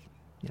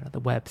the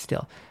web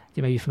still.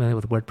 You may be familiar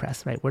with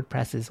WordPress, right?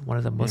 WordPress is one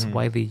of the most mm-hmm.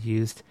 widely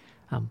used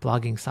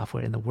blogging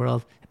software in the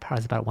world. It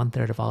powers about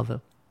 1/3 of all the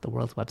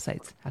world's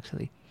websites,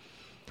 actually.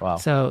 Wow.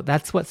 So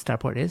that's what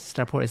Starport is.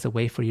 Starport is a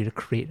way for you to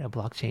create a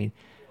blockchain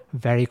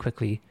very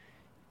quickly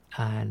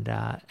and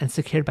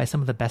secured by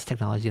some of the best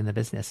technology in the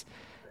business.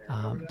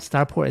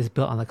 Starport is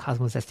built on the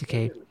Cosmos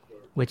SDK,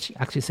 which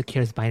actually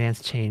secures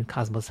Binance Chain,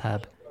 Cosmos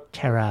Hub,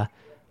 Terra,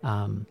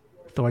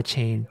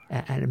 Thorchain,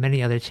 and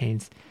many other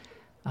chains.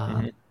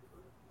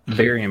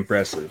 Very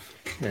impressive.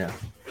 Yeah.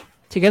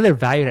 Together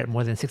valued at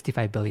more than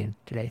 $65 billion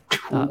today.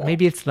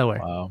 Maybe it's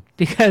lower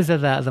because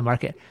of the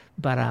market,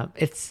 but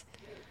it's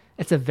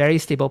a very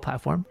stable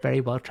platform,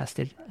 very well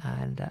trusted,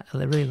 and it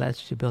really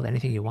lets you build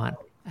anything you want,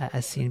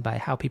 as seen by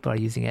how people are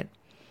using it.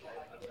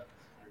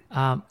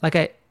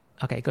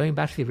 Going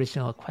back to the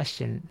original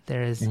question,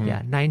 there's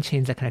 9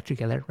 chains that connect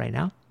together right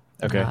now.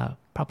 Okay.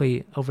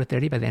 Probably over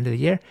 30 by the end of the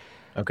year.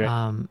 Okay.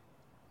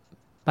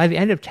 By the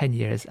end of 10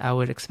 years, I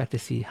would expect to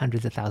see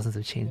hundreds of thousands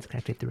of chains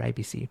connected through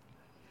IBC.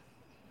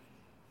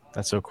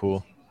 That's so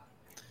cool.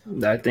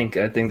 I think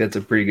that's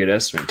a pretty good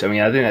estimate. I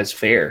mean, I think that's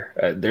fair.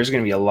 There's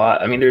going to be a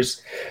lot. I mean,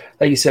 there's,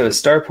 like you said, with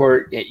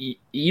Starport,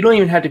 you don't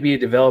even have to be a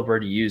developer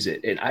to use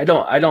it. And I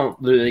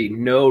don't really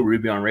know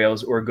Ruby on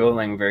Rails or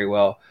Golang very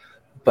well,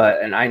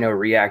 and I know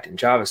React and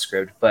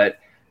JavaScript, but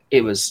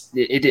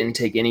it didn't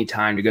take any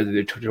time to go through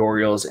the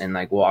tutorials and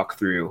walk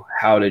through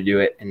how to do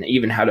it, and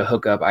even how to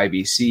hook up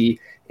IBC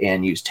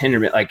and use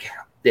Tendermint.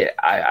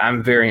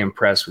 I'm very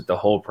impressed with the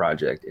whole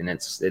project, and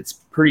it's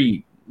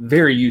pretty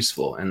very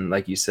useful. And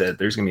like you said,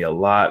 there's going to be a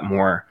lot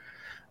more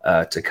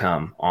to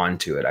come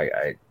onto it.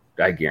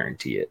 I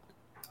guarantee it.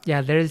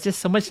 Yeah, there's just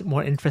so much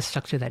more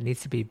infrastructure that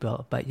needs to be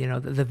built. But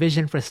the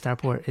vision for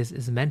Starport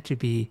is meant to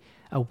be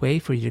a way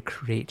for you to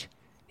create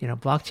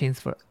blockchains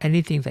for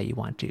anything that you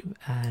want to,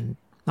 and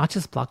not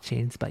just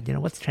blockchains, but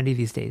what's trendy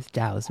these days?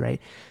 DAOs, right?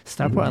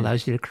 Starport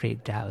allows you to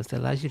create DAOs. It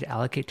allows you to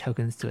allocate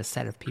tokens to a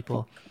set of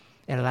people.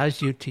 It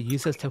allows you to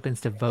use those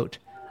tokens to vote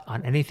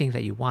on anything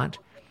that you want,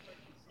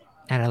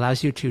 and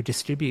allows you to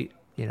distribute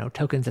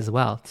tokens as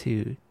well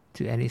to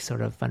any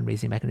sort of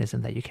fundraising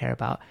mechanism that you care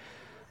about.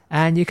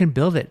 And you can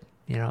build it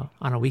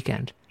on a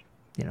weekend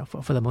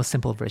for the most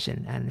simple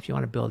version. And if you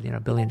want to build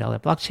 $1 billion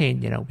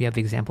blockchain, we have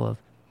the example of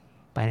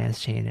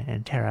Binance Chain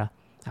and Terra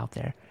out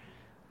there.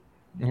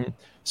 Mm-hmm.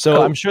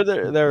 So I'm sure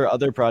there are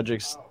other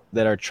projects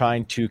that are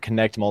trying to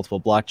connect multiple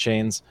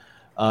blockchains,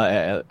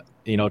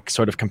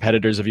 sort of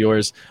competitors of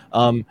yours.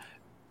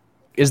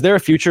 Is there a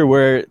future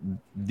where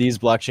these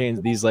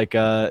blockchains, these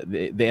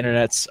the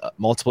internet's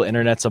multiple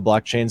internets of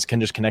blockchains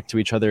can just connect to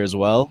each other as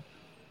well?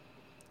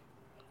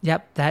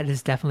 Yep, that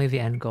is definitely the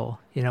end goal.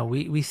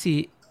 We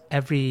see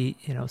every,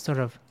 sort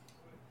of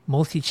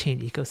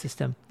multi-chain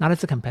ecosystem, not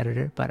as a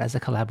competitor, but as a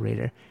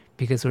collaborator,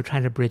 because we're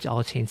trying to bridge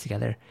all chains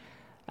together.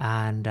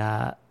 And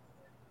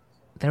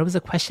there was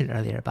a question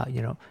earlier about,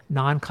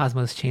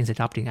 non-Cosmos chains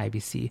adopting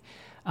IBC.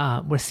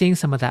 We're seeing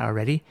some of that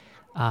already.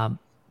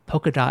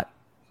 Polkadot,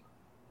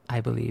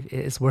 I believe,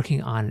 is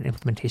working on an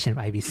implementation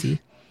of IBC.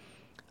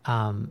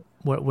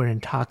 We're in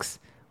talks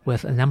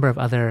with a number of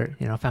other,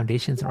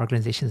 foundations and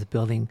organizations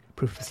building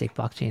proof-of-stake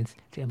blockchains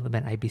to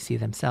implement IBC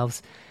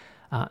themselves.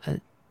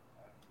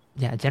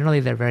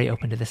 Generally, they're very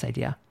open to this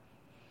idea.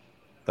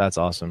 That's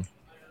awesome.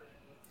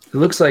 It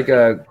looks like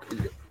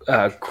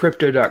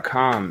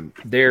Crypto.com,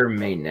 their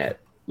mainnet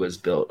was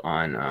built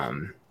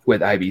on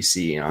with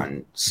IBC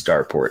on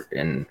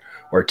Starport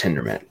or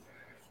Tendermint.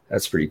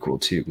 That's pretty cool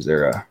too, because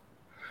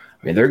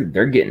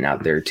they're getting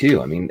out there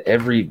too. I mean,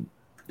 every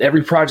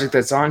project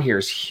that's on here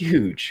is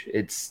huge.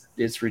 It's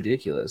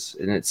ridiculous,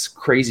 and it's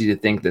crazy to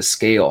think the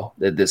scale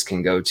that this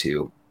can go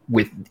to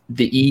with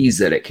the ease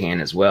that it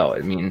can as well. I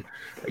mean,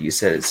 like you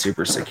said, it's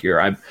super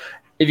secure.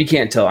 If you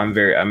can't tell, I'm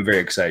very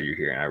excited you're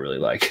here, and I really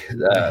like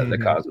the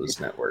Cosmos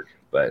network.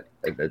 But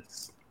like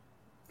that's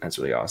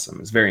really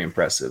awesome. It's very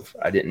impressive.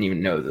 I didn't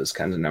even know those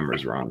kinds of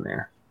numbers were on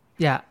there.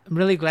 Yeah, I'm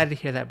really glad to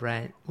hear that,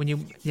 Brian. When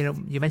you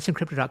mentioned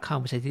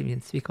Crypto.com, which I didn't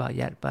even speak about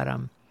yet, but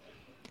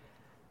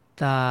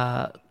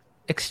the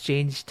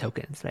exchange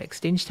tokens, right?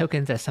 Exchange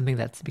tokens are something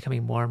that's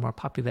becoming more and more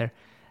popular.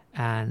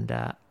 And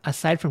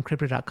aside from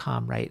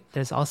Crypto.com, right,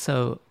 there's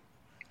also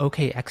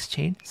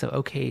OKExChain. So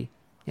OK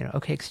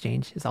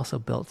Exchange is also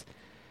built.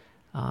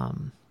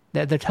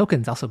 The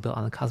token's also built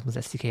on the Cosmos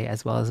SDK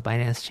as well as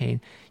Binance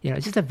Chain.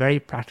 It's just a very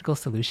practical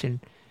solution.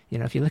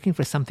 If you're looking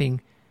for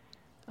something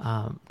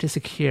to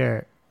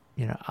secure,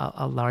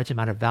 a large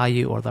amount of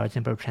value or a large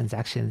number of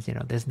transactions,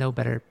 there's no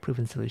better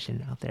proven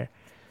solution out there.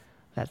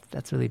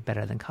 That's really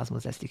better than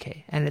Cosmos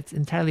SDK, and it's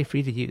entirely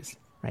free to use,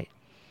 right?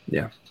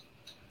 Yeah.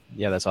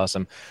 Yeah, that's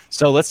awesome.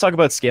 So let's talk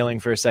about scaling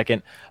for a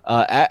second.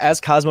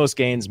 As Cosmos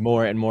gains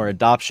more and more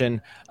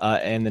adoption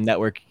and the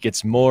network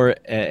gets more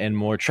and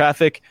more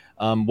traffic,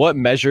 what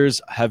measures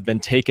have been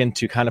taken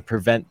to kind of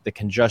prevent the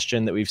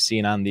congestion that we've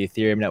seen on the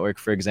Ethereum network,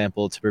 for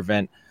example, to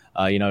prevent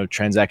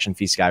transaction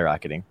fee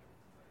skyrocketing?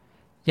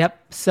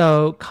 Yep.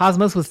 So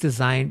Cosmos was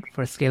designed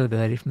for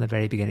scalability from the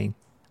very beginning.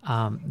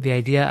 The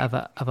idea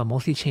of a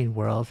multi-chain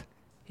world,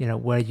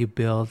 where you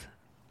build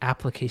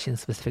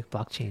application-specific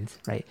blockchains,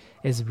 right,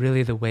 is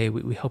really the way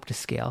we hope to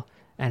scale,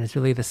 and it's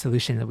really the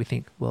solution that we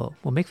think will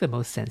make the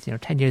most sense.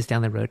 10 years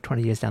down the road,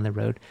 20 years down the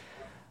road,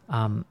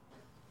 I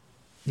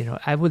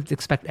would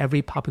expect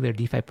every popular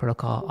DeFi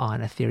protocol on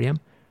Ethereum,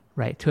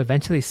 right, to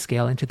eventually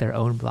scale into their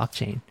own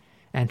blockchain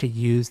and to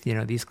use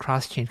these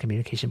cross-chain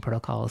communication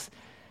protocols,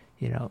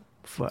 to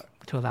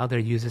allow their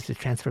users to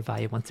transfer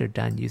value once they're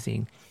done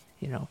using,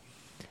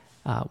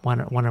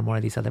 one or more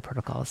of these other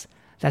protocols.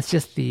 That's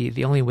just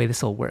the only way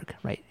this will work,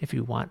 right? If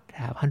you want to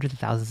have hundreds of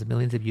thousands of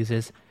millions of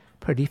users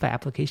per DeFi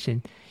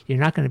application, you're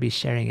not going to be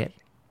sharing it.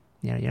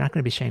 You're not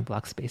going to be sharing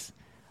block space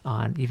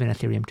on even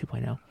Ethereum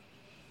 2.0.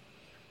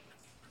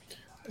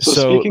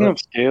 So speaking of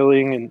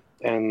scaling,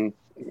 and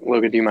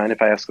Logan, do you mind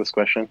if I ask this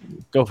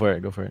question? Go for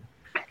it.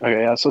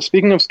 Okay, yeah. So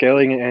speaking of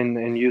scaling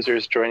and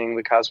users joining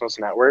the Cosmos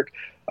network,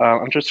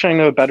 I'm just trying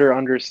to better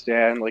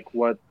understand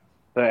what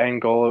the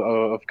end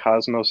goal of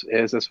Cosmos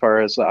is as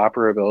far as the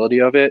operability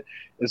of it.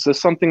 Is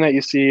this something that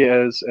you see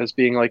as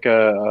being like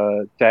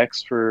a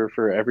DEX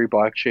for every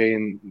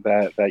blockchain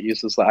that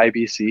uses the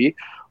IBC?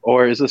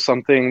 Or is this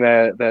something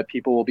that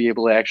people will be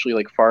able to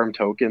actually farm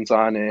tokens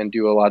on and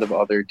do a lot of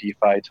other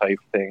DeFi type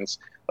things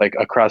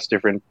across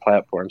different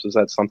platforms? Is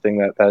that something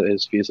that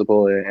is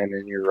feasible and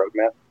in your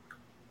roadmap?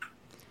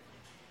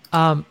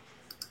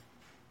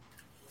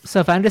 So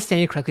if I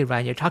understand you correctly,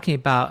 Ryan, you're talking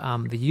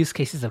about the use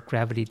cases of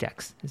Gravity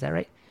DEX. Is that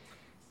right?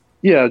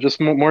 Yeah, just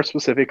more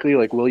specifically,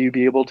 will you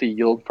be able to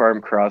yield farm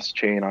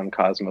cross-chain on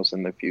Cosmos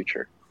in the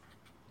future?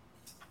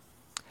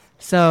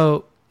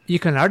 So you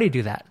can already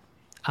do that.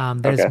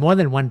 There's more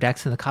than one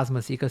DEX in the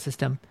Cosmos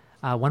ecosystem.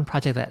 One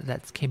project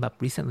that came up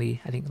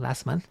recently, I think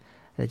last month,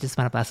 that just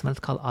went up last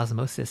month, called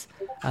Osmosis,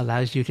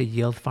 allows you to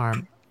yield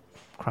farm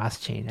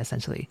cross-chain,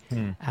 essentially.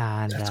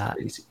 And that's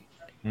crazy.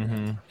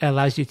 It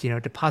allows you to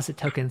deposit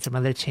tokens from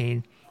other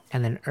chain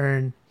and then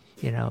earn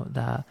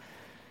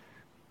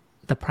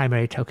the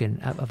primary token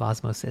of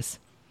Osmosis.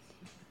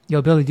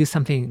 You'll be able to do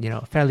something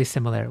fairly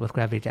similar with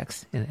Gravity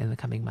DEX in the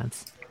coming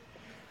months.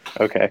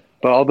 Okay,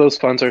 but all those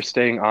funds are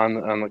staying on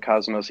the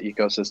Cosmos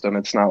ecosystem.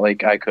 It's not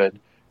like I could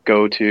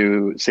go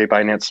to, say,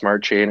 Binance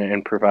Smart Chain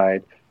and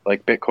provide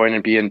Bitcoin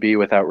and BNB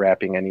without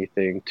wrapping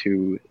anything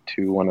to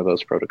one of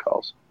those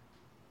protocols.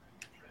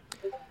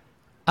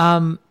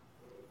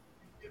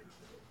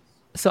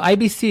 So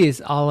IBC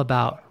is all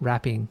about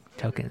wrapping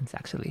tokens,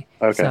 actually.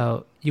 Okay.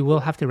 So you will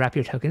have to wrap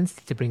your tokens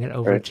to bring it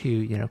over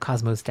to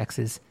Cosmos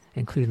DEXs,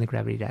 including the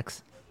Gravity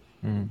DEX.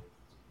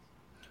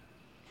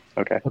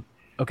 Okay.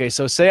 Okay,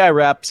 so say I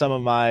wrap some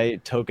of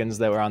my tokens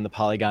that were on the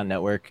Polygon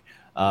network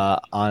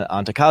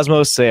onto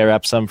Cosmos. Say I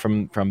wrap some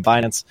from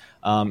Binance,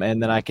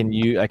 and then I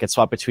could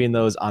swap between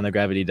those on the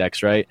Gravity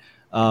DEX, right?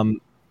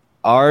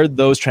 Are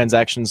those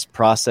transactions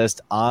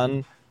processed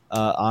on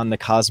the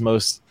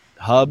Cosmos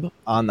hub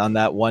on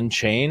that one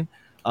chain,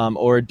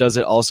 or does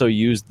it also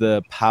use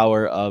the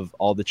power of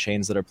all the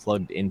chains that are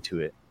plugged into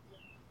it?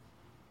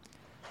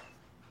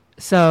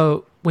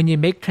 So when you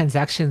make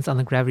transactions on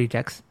the Gravity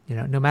DEX,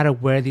 no matter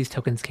where these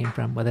tokens came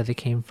from, whether they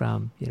came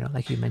from,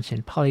 like you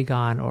mentioned,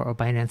 Polygon or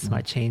Binance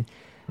Smart Chain,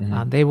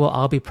 they will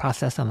all be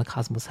processed on the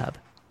Cosmos Hub.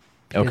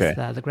 Okay.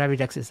 The Gravity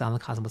DEX is on the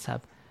Cosmos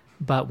Hub.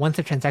 But once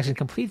the transaction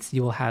completes,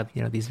 you will have,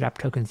 these wrapped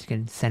tokens you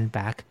can send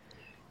back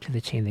to the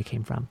chain they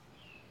came from.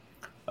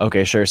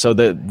 Okay, sure. So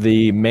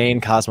the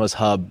main Cosmos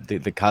Hub,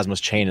 the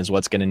Cosmos chain, is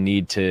what's going to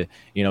need to,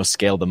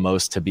 scale the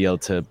most to be able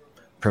to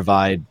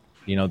provide,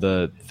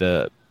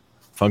 the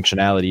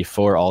functionality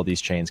for all these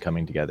chains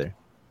coming together.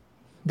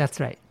 That's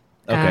right.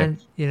 Okay.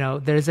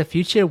 And, there's a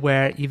future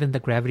where even the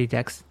Gravity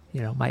DEX,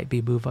 might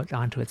be moved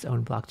onto its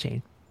own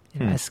blockchain.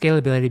 As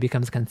scalability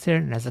becomes a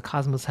concern, and as the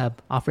Cosmos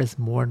Hub offers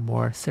more and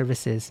more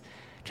services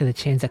to the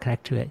chains that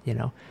connect to it,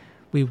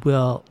 we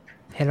will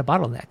hit a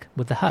bottleneck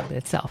with the hub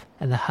itself,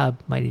 and the hub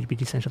might need to be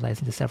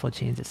decentralized into several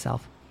chains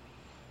itself.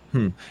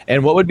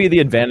 And what would be the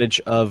advantage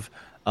of,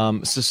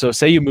 so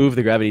say you move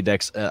the Gravity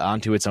DEX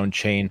onto its own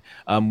chain,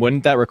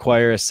 wouldn't that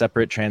require a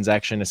separate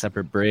transaction, a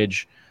separate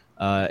bridge,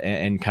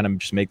 and kind of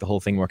just make the whole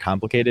thing more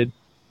complicated?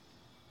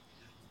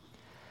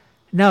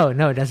 No,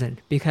 it doesn't,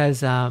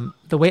 because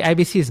the way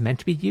IBC is meant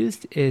to be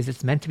used is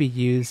it's meant to be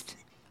used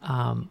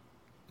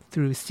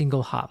through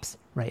single hops,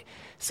 right?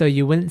 So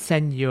you wouldn't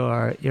send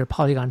your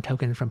Polygon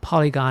token from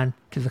Polygon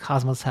to the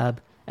Cosmos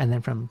Hub and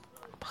then from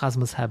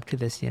Cosmos Hub to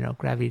this,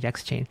 Gravity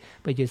DEX chain,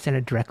 but you'd send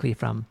it directly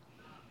from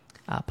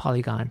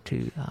Polygon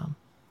to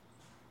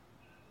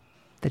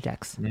the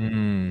DEX.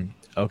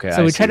 Okay.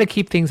 So we try to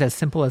keep things as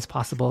simple as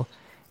possible,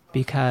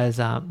 because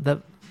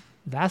the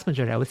vast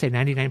majority, I would say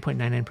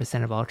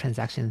 99.99% of all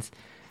transactions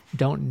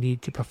don't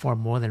need to perform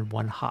more than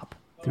one hop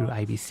through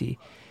IBC.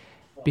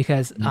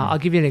 Because I'll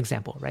give you an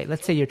example, right?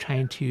 Let's say you're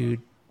trying to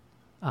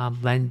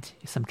lend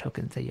some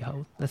tokens that you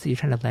hold. Let's say you're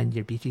trying to lend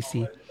your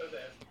BTC,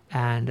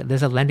 and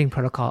there's a lending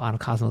protocol on a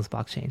Cosmos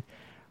blockchain,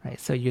 right?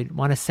 So you'd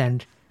want to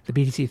send the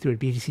BTC through a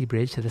BTC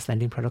bridge to this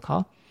lending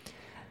protocol.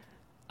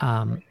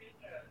 And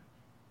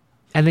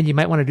then you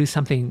might want to do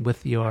something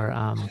with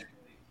your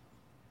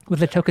with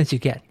the tokens you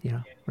get,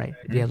 right,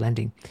 via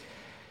lending.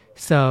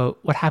 So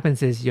what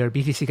happens is your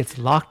BTC gets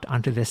locked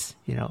onto this,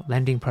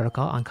 lending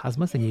protocol on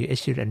Cosmos, and you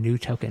issued a new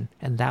token,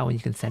 and that one you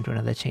can send to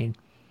another chain.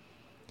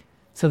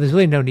 So there's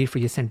really no need for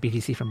you to send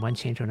BTC from one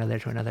chain to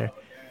another.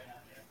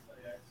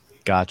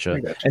 Gotcha.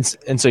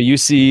 And so you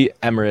see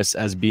Emrys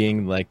as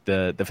being like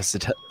the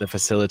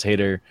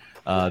facilitator,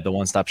 the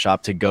one-stop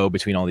shop to go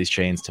between all these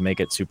chains to make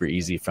it super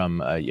easy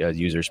from a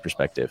user's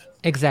perspective.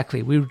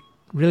 Exactly. We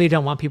really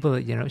don't want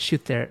people to,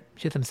 shoot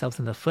themselves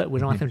in the foot. We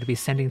don't want them to be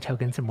sending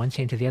tokens from one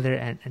chain to the other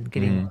and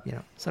getting,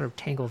 sort of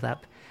tangled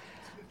up,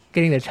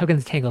 getting their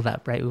tokens tangled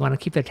up, right? We want to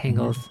keep their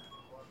tangles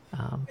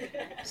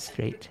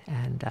straight.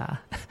 And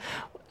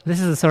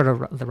this is sort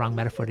of the wrong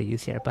metaphor to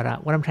use here.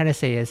 But what I'm trying to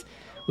say is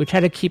we try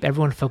to keep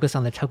everyone focused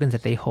on the tokens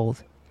that they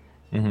hold,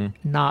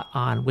 not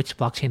on which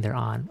blockchain they're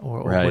on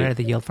or where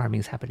the yield farming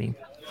is happening.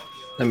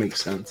 That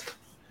makes sense.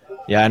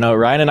 Yeah, I know.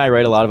 Ryan and I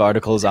write a lot of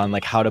articles on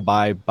like how to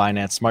buy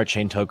Binance Smart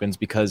Chain tokens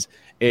because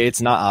it's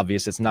not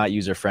obvious, it's not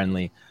user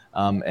friendly,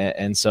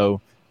 and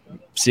so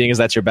seeing as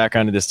that's your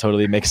background, this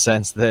totally makes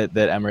sense that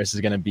Emrys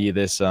is going to be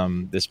this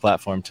this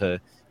platform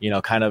to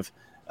kind of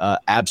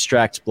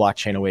abstract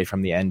blockchain away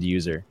from the end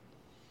user.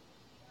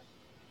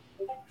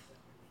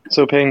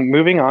 So, Ping,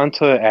 moving on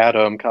to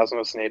Atom,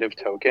 Cosmos native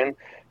token,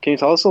 can you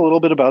tell us a little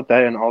bit about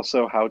that, and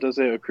also how does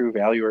it accrue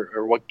value,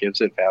 or what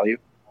gives it value?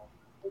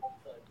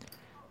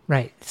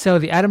 Right. So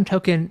the Atom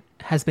token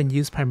has been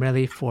used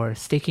primarily for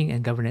staking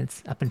and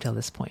governance up until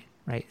this point,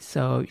 right?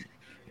 So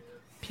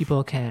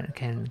people can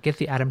get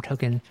the Atom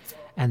token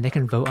and they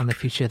can vote on the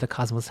future of the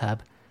Cosmos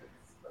Hub,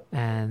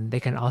 and they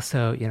can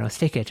also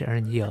stake it to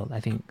earn yield. I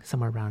think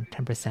somewhere around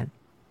 10%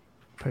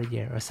 per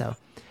year or so.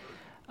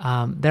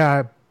 There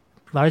are a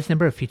large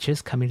number of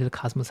features coming to the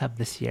Cosmos Hub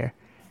this year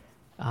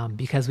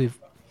because we've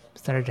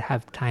started to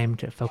have time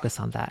to focus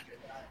on that.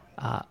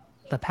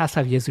 The past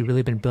 5 years, we've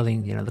really been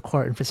building, the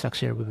core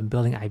infrastructure. We've been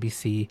building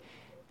IBC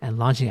and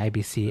launching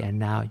IBC, and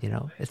now,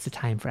 it's the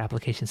time for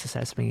applications to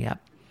start springing up.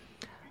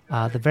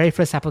 The very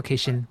first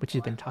application, which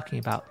we've been talking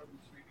about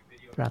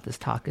throughout this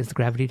talk, is the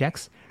Gravity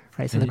DEX,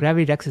 right? So the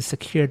Gravity DEX is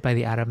secured by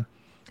the Atom,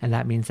 and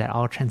that means that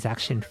all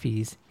transaction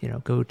fees,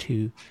 go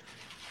to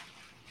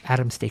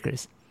Atom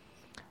stakers.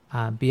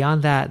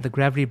 Beyond that, the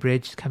Gravity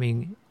Bridge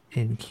coming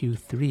in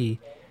Q3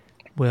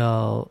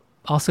 will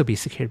also be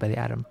secured by the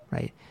Atom,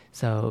 right?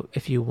 So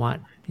if you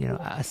want,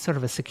 a sort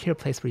of a secure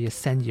place where you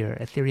send your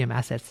Ethereum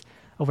assets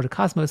over to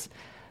Cosmos,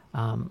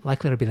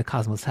 likely it'll be the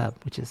Cosmos Hub,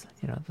 which is,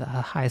 the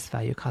highest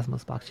value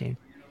Cosmos blockchain,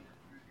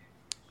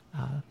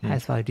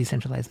 highest value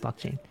decentralized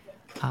blockchain.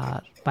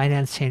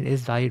 Binance Chain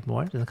is valued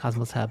more than the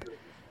Cosmos Hub,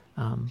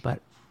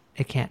 but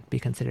it can't be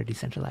considered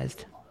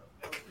decentralized.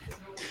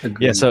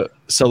 Agreed. Yeah,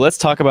 so let's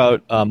talk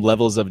about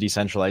levels of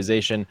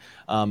decentralization.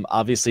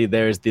 Obviously,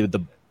 there's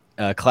the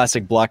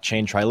classic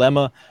blockchain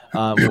trilemma,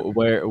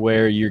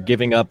 where you're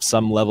giving up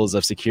some levels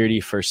of security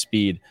for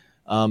speed.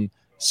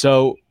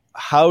 So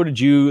how did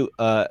you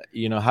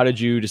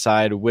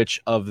decide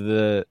which of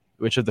the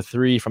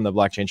three from the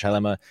blockchain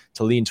trilemma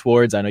to lean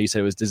towards? I know you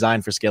said it was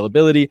designed for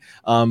scalability,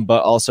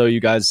 but also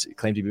you guys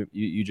claim to be,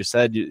 you just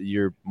said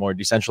you're more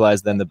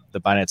decentralized than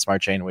the Binance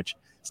Smart Chain, which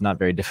is not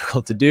very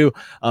difficult to do.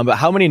 But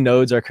how many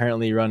nodes are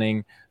currently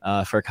running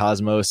for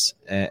Cosmos,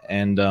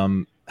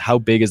 and how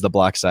big is the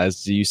block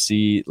size? Do you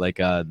see like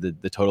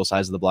the total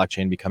size of the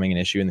blockchain becoming an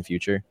issue in the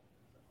future?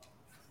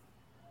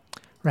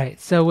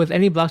 Right. So with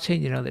any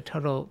blockchain, the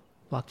total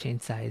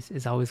blockchain size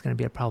is always going to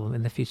be a problem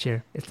in the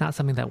future. It's not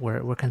something that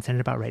we're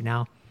concerned about right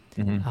now.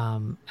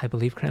 Mm-hmm. I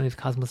believe currently the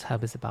Cosmos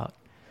Hub is about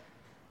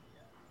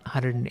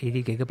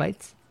 180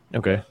 gigabytes.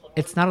 Okay.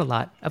 It's not a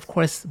lot. Of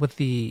course, with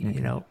the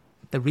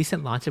the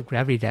recent launch of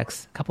Gravity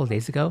DEX a couple of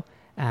days ago,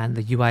 and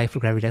the UI for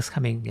Gravity DEX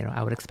coming,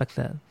 I would expect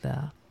the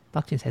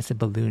blockchain size to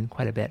balloon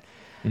quite a bit.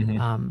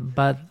 Mm-hmm.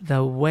 But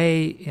the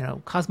way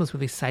Cosmos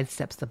really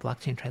sidesteps the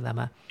blockchain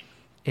trilemma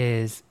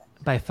is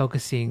by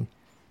focusing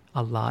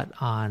a lot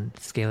on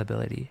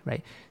scalability,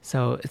 right?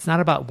 So it's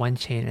not about one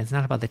chain. It's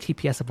not about the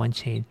TPS of one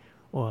chain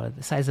or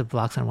the size of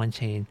blocks on one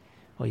chain,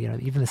 or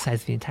even the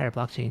size of the entire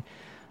blockchain.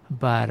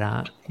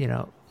 But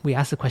we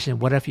ask the question: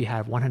 what if you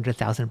have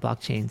 100,000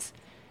 blockchains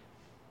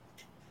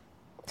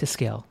to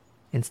scale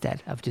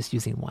instead of just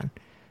using one?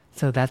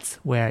 So that's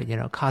where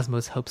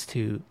Cosmos hopes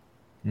to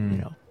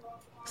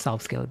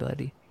solve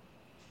scalability.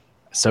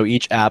 So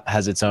each app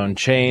has its own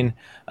chain,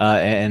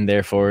 and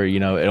therefore,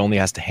 it only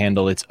has to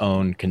handle its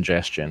own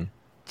congestion.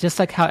 Just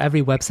like how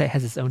every website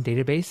has its own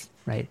database,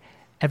 right?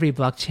 Every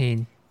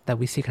blockchain that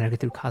we see connected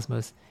through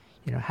Cosmos,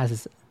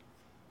 has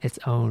its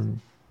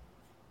own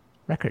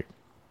record.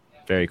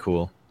 Very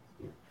cool.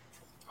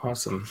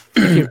 Awesome.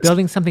 If you're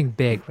building something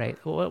big, right?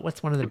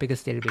 What's one of the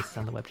biggest databases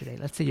on the web today?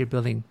 Let's say you're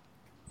building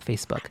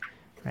Facebook,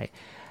 right?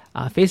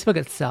 Facebook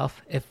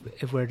itself, if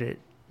we're to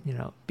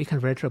be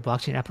converted to a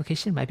blockchain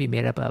application, might be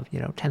made up of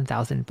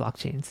 10,000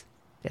 blockchains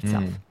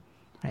itself,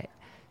 right?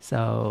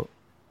 So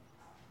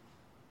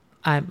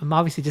I'm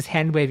obviously just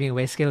hand waving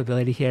away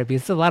scalability here,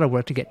 because it's a lot of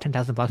work to get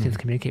 10,000 blockchains to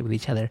communicate with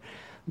each other.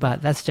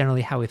 But that's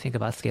generally how we think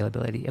about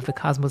scalability. If the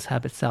Cosmos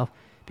Hub itself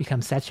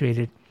becomes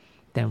saturated,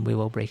 then we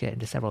will break it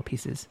into several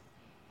pieces.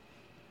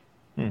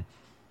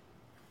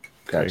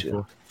 Gotcha.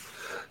 Cool.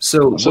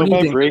 So what do you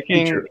by think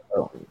breaking,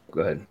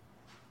 go ahead.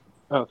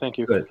 oh, thank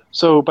you. Good.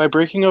 So by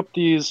breaking up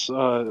these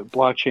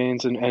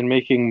blockchains and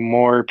making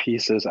more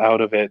pieces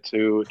out of it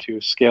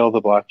to scale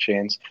the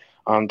blockchains,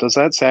 does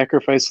that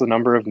sacrifice the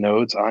number of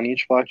nodes on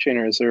each blockchain,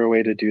 or is there a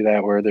way to do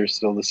that where there's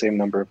still the same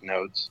number of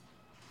nodes?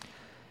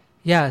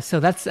 Yeah, so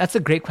that's a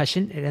great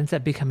question. It ends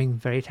up becoming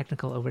very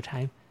technical over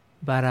time.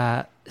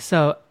 But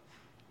so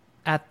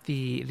at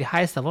the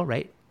highest level,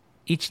 right,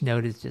 each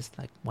node is just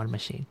like one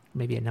machine,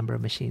 maybe a number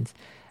of machines.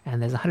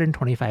 And there's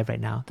 125 right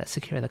now that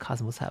secure the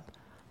Cosmos Hub.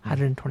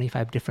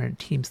 125 different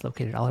teams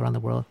located all around the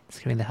world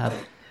securing the hub.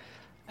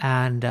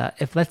 And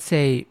if, let's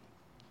say,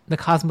 the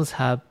Cosmos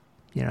Hub,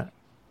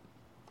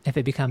 if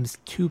it becomes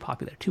too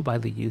popular, too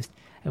widely used,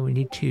 and we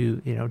need to,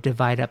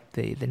 divide up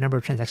the number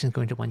of transactions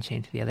going to one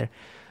chain to the other,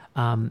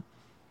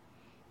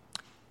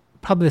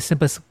 probably the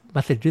simplest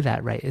method to do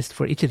that, right, is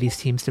for each of these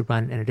teams to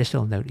run an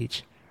additional node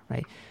each,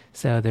 right?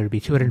 So there would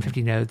be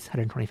 250 nodes,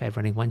 125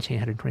 running one chain,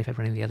 125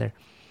 running the other.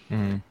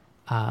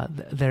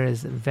 There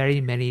is very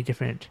many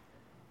different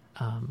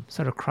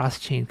sort of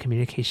cross-chain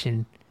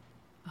communication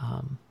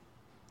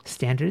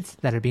standards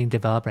that are being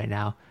developed right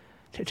now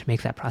to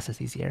make that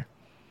process easier.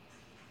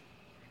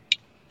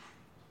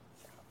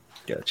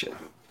 Gotcha.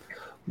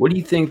 What do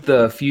you think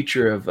the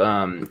future of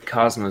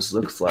Cosmos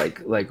looks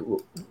like? Like,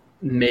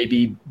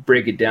 maybe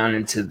break it down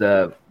into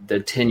the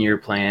 10-year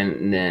plan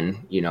and then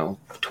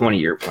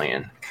 20-year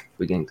plan.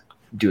 We can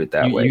do it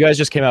that way. You guys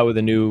just came out with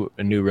a new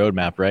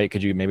roadmap, right?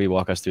 Could you maybe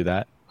walk us through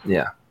that?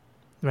 Yeah.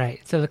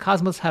 Right. So the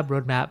Cosmos Hub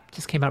roadmap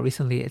just came out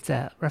recently. It's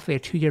roughly a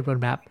 2-year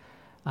roadmap.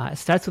 It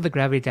starts with the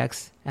Gravity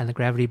DEX and the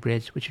Gravity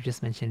Bridge, which you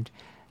just mentioned.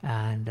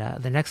 And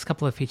the next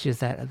couple of features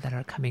that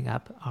are coming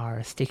up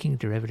are staking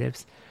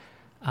derivatives.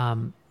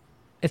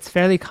 It's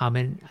fairly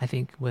common, I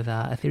think, with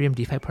Ethereum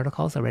DeFi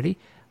protocols already.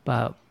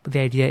 But the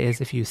idea is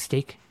if you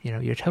stake,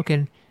 your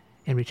token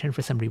in return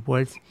for some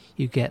rewards,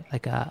 you get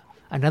like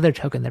another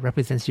token that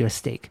represents your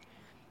stake.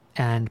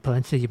 And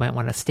potentially you might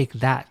want to stake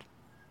that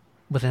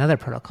with another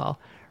protocol,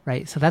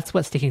 right? So that's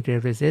what staking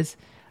derivatives is.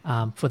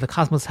 For the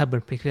Cosmos Hub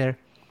in particular,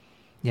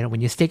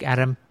 when you stake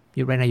Atom,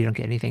 right now you don't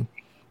get anything.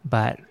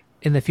 But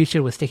in the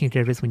future with staking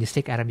derivatives, when you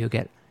stake Atom, you'll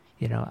get,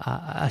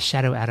 a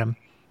shadow Atom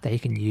that you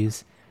can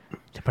use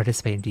to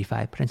participate in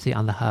DeFi, potentially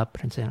on the Hub,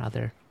 potentially on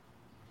other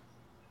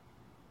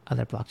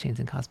blockchains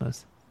in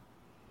Cosmos.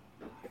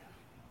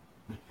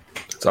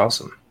 That's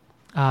awesome.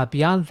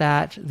 Beyond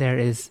that, there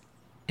is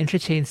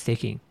interchain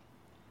staking.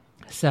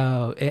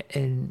 So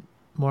in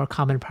more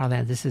common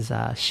parlance, this is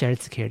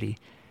shared security,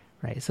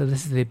 right? So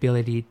this is the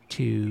ability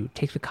to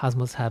take the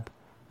Cosmos Hub,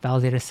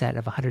 validate a set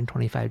of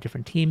 125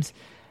 different teams,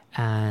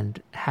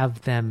 and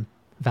have them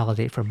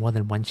validate for more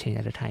than one chain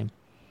at a time.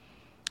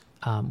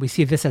 We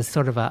see this as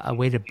sort of a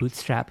way to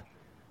bootstrap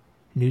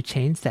new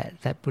chains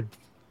that would,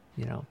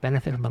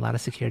 benefit from a lot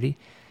of security.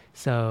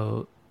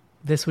 So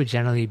this would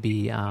generally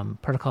be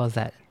protocols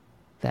that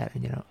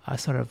are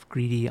sort of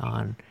greedy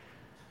on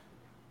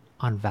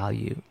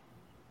value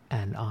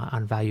and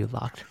on value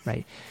locked,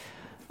 right?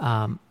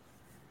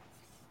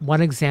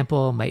 One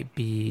example might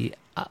be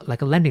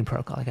like a lending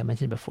protocol, like I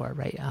mentioned before,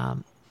 right?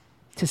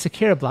 To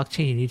secure a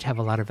blockchain, you need to have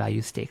a lot of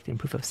value staked in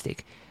proof of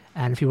stake.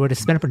 And if you were to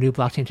spin up a new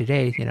blockchain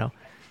today,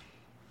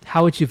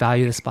 how would you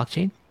value this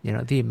blockchain?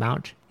 The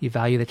amount you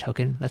value the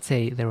token. Let's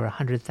say there were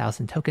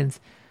 100,000 tokens,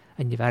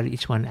 and you value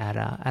each one at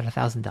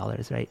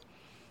 $1,000, right?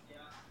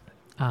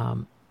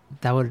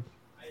 That would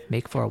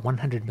make for a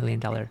 $100 million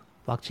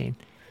blockchain,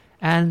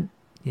 and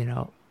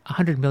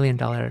 $100 million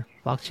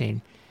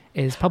blockchain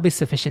is probably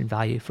sufficient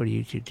value for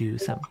you to do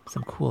some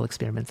cool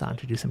experiments on,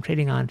 to do some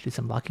trading on, to do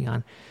some locking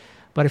on.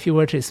 But if you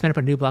were to spin up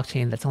a new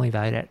blockchain that's only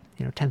valued at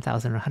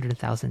 $10,000 or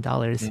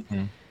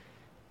 $100,000,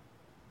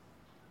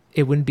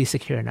 it wouldn't be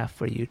secure enough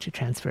for you to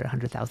transfer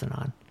 100,000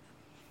 on.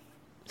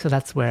 So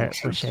that's where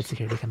shared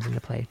security comes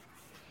into play.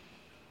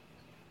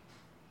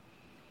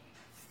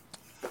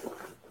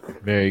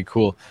 Very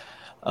cool.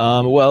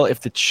 Well, if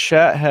the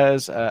chat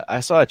has, I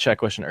saw a chat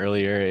question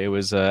earlier. It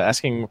was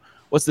asking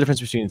what's the difference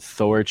between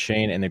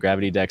Thorchain and the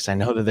Gravity DEX. I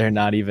know that they're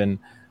not even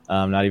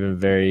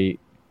very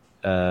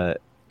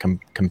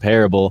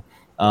comparable.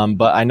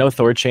 But I know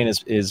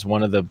Thorchain is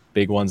one of the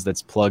big ones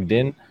that's plugged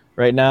in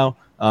right now.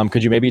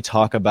 Could you maybe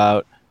talk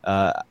about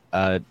so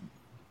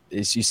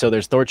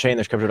there's Thorchain,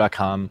 there's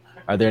Crypto.com.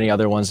 Are there any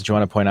other ones that you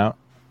want to point out?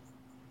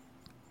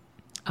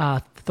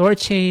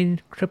 Thorchain,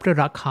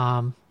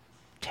 Crypto.com,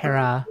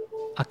 Terra,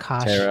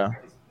 Akash,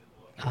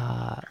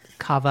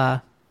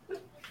 Kava.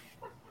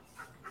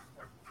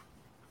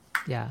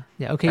 Yeah.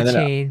 OK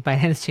Chain,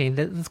 Binance Chain.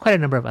 There's quite a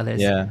number of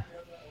others. Yeah.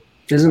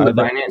 Isn't the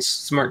Binance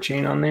Smart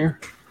Chain on there?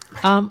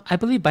 I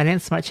believe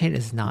Binance Smart Chain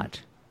is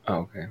not. Oh,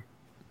 okay.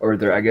 Or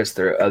I guess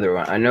there are other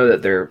ones. I know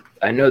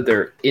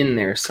they're in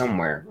there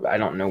somewhere. But I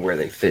don't know where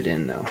they fit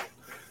in though.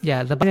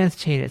 Yeah, the Binance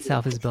Chain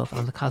itself is built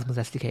on the Cosmos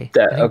SDK.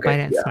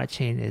 Binance Smart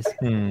Chain is.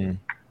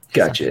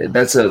 Gotcha.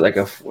 That's like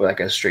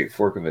a straight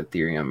fork of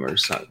Ethereum or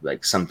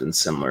something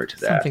similar to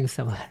that. Something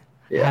similar.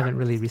 Yeah. I haven't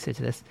really researched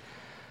this.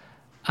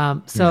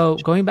 So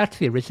going back to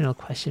the original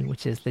question,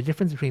 which is the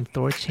difference between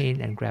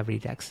Thorchain and Gravity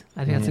DEX.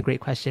 I think that's a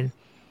great question.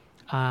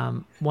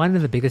 One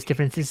of the biggest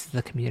differences is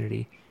the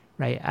community,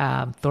 right?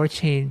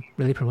 Thorchain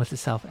really promotes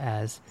itself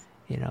as,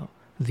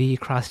 the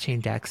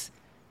cross-chain DEX,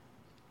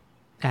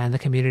 and the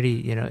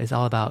community, is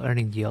all about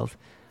earning yield.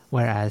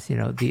 Whereas,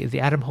 the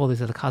Atom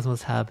holders of the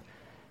Cosmos Hub,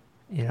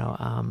 who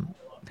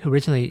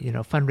originally,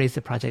 fundraised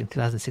the project in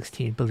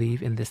 2016,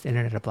 believe in this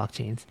Internet of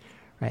Blockchains,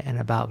 right? And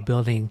about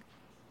building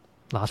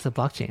lots of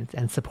blockchains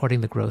and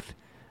supporting the growth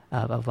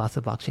of lots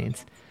of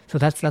blockchains. So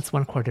that's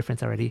one core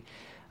difference already.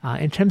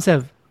 In terms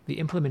of the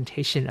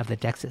implementation of the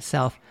DEX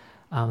itself,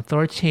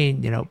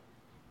 Thorchain,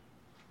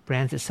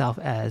 brands itself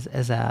as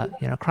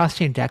a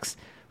cross-chain DEX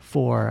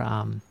for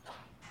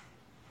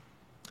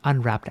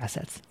unwrapped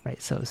assets,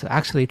 right? So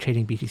actually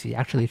trading BTC,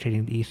 actually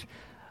trading ETH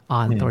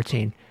on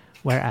Thorchain,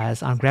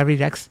 whereas on Gravity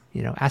DEX,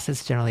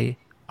 assets generally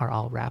are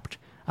all wrapped,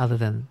 other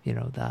than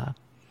the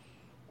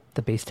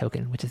base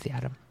token, which is the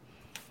Atom.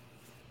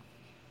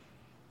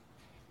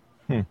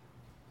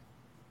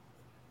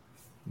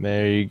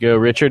 There you go,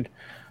 Richard.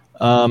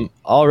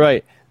 All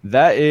right.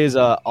 That is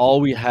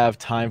all we have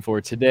time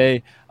for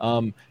today.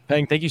 Peng,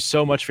 thank you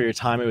so much for your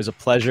time. It was a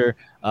pleasure.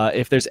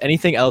 If there's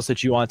anything else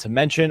that you want to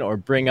mention or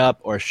bring up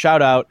or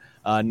shout out,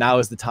 now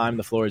is the time.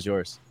 The floor is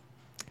yours.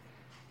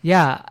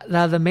 Yeah,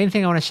 the main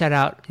thing I want to shout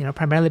out,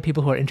 primarily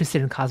people who are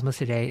interested in Cosmos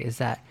today, is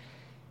that,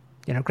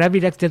 Gravity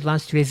DEX did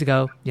launch 2 days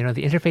ago. The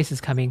interface is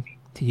coming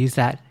to use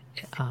that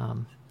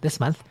this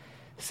month.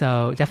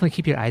 So definitely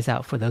keep your eyes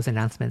out for those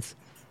announcements.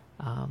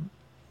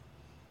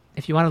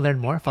 If you want to learn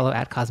more, follow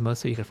 @Cosmos,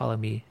 so you can follow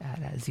me at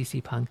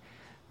ZCPeng.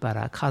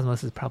 But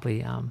Cosmos is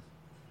probably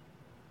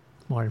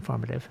more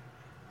informative.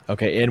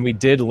 Okay, and we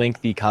did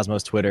link the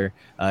Cosmos Twitter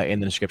in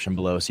the description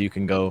below, so you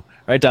can go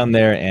right down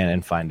there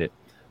and find it.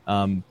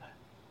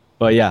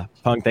 But yeah,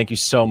 Peng, thank you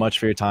so much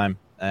for your time,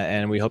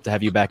 and we hope to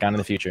have you back on in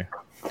the future.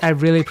 I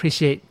really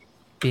appreciate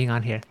being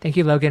on here. Thank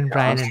you, Logan,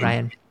 Brian, and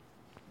Ryan.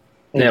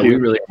 Yeah, we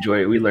really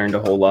enjoyed it. We learned a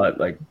whole lot,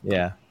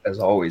 as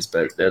always,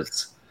 but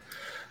that's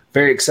a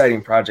very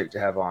exciting project to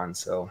have on.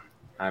 So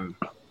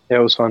it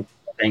was fun.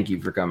 Thank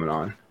you for coming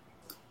on.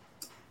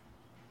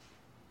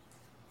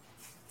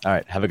 All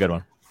right, have a good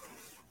one.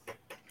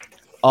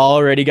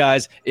 Alrighty,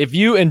 guys. If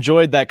you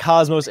enjoyed that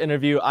Cosmos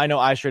interview, I know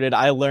I sure did.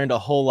 I learned a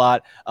whole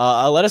lot.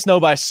 Let us know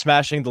by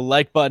smashing the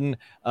like button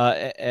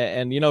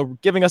and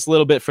giving us a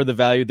little bit for the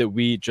value that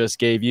we just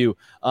gave you.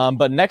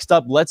 But next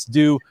up, let's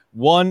do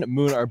one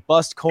Moon or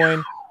Bust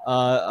coin.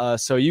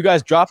 So you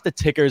guys drop the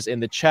tickers in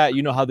the chat.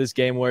 You know how this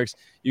game works.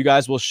 You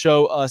guys will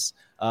show us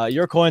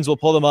your coins. We'll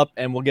pull them up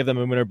and we'll give them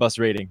a Moon or Bust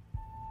rating.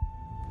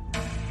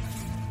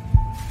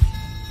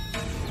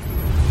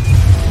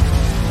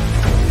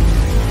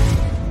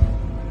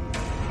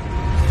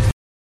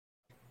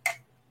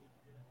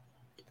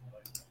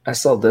 I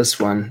saw this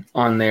one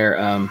on their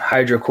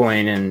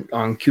HydroCoin and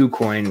on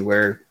KuCoin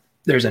where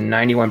there's a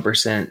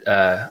 91%.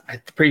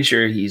 I'm pretty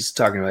sure he's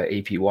talking about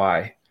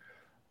APY.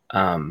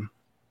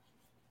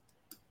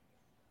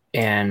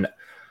 And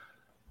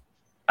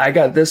I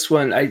got this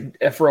one.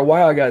 For a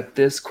while I got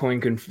this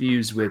coin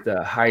confused with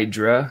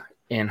Hydra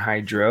and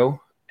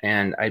Hydro,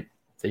 and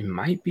they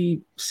might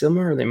be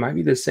similar, or they might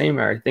be the same,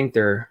 or I think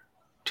they're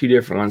two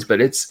different ones.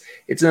 But it's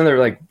another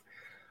like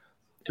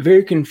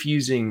very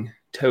confusing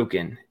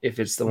token if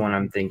it's the one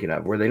I'm thinking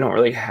of, where they don't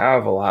really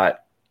have a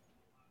lot.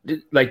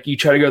 Like you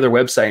try to go to their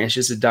website and it's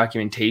just a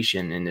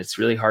documentation, and it's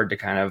really hard to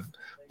kind of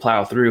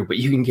plow through. But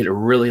you can get a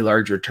really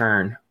large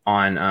return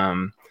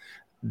on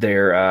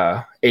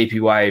their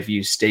APY if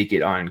you stake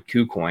it on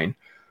KuCoin,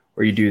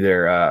 or you do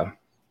their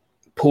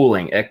Pool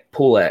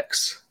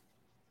X,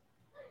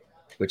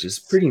 which is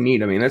pretty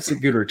neat. I mean, that's a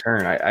good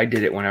return. I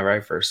did it whenever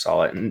I first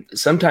saw it, and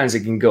sometimes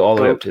it can go all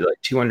the way up to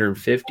like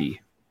 250.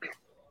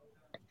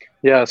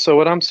 Yeah, so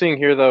what I'm seeing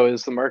here, though,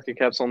 is the market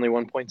cap's only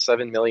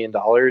 $1.7 million.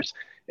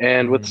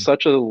 And with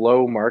such a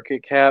low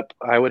market cap,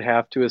 I would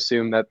have to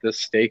assume that this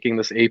staking,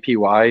 this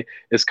APY,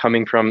 is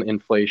coming from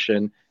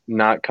inflation,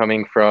 not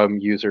coming from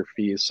user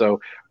fees.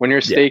 So when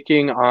you're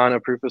staking on a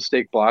proof of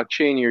stake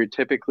blockchain, you're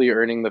typically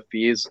earning the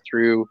fees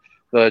through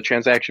the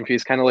transaction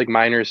fees, kind of like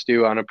miners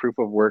do on a proof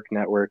of work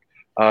network.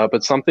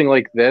 But something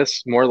like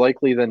this, more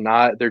likely than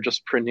not, they're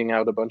just printing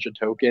out a bunch of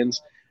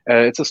tokens.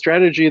 It's a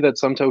strategy that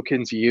some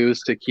tokens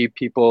use to keep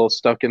people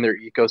stuck in their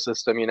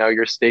ecosystem. You know,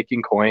 you're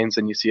staking coins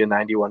and you see a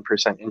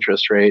 91%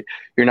 interest rate.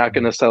 You're not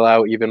going to sell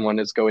out even when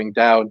it's going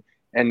down.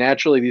 And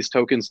naturally, these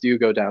tokens do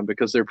go down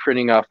because they're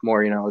printing off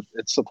more. You know,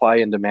 it's supply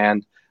and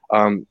demand.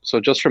 So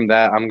just from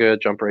that, I'm going to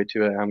jump right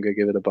to it. I'm going to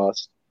give it a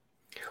bust.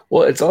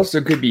 Well, it's also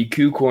could be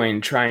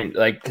KuCoin trying,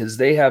 like, because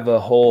they have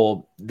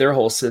their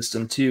whole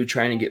system too,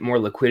 trying to get more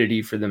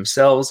liquidity for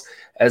themselves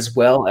as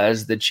well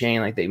as the chain.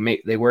 Like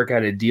they work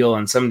out a deal,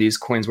 and some of these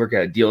coins work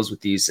out deals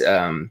with these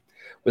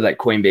with like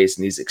Coinbase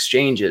and these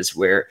exchanges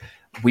where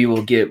we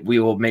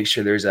will make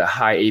sure there's a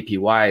high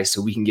APY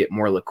so we can get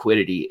more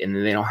liquidity, and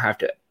then they don't have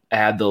to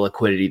add the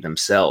liquidity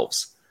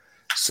themselves.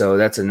 So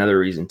that's another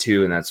reason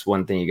too, and that's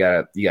one thing you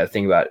gotta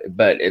think about.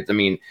 But if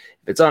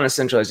it's on a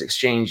centralized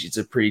exchange, it's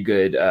a pretty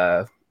good,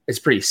 it's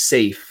pretty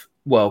safe.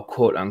 Well,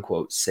 quote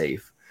unquote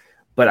safe.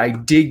 But I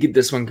did get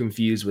this one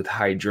confused with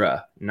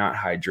Hydra, not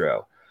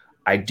Hydro.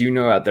 I do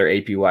know about their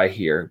APY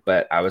here,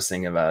 but I was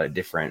thinking about a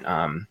different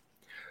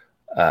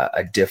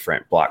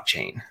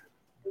blockchain.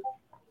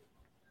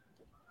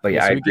 But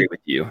yeah, so I agree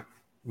with you.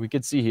 We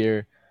could see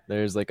here.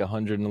 There's like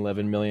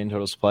 111 million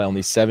total supply,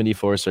 only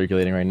 74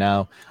 circulating right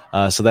now.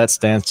 So that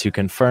stands to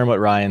confirm what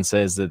Ryan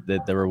says,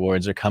 that the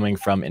rewards are coming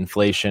from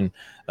inflation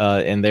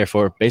and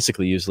therefore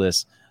basically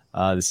useless.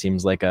 This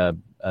seems like a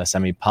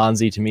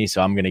semi-Ponzi to me,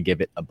 so I'm going to give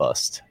it a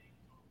bust.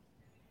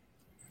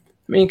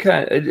 I mean,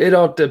 it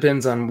all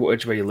depends on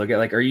which way you look at it.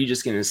 Like, are you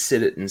just going to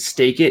sit it and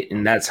stake it,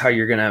 and that's how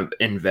you're going to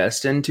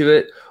invest into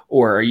it?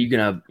 Or are you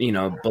going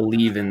to,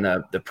 believe in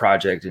the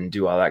project and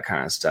do all that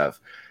kind of stuff?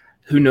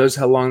 Who knows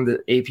how long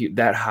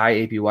that high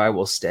APY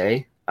will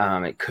stay?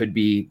 It could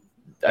be.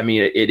 I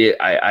mean,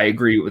 I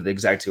agree with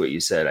exactly what you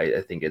said.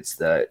 I think it's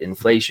the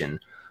inflation,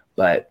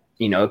 but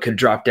it could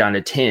drop down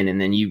to 10, and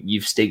then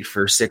you've staked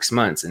for 6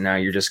 months, and now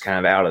you're just kind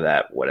of out of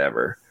that,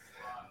 whatever.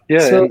 Yeah,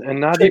 so, and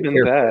not even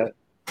that.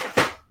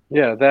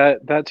 Yeah,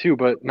 that too.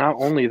 But not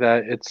only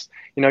that, it's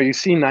you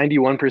see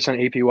 91%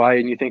 APY,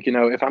 and you think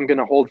if I'm going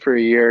to hold for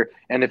a year,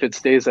 and if it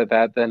stays at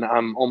that, then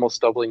I'm almost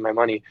doubling my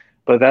money.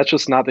 But that's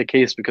just not the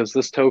case, because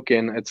this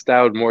token, it's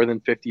down more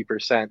than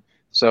 50%.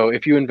 So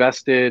if you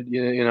invested,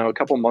 a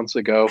couple months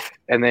ago,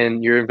 and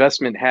then your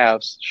investment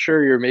halves,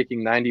 sure, you're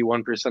making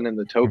 91% in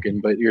the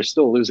token, but you're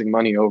still losing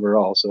money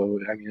overall. So,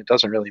 I mean, it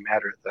doesn't really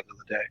matter at the end of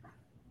the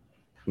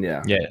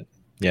day.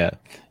 Yeah.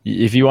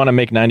 If you want to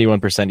make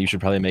 91%, you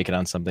should probably make it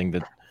on something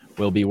that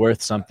will be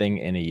worth something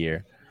in a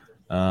year.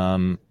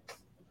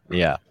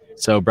 Yeah.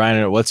 So,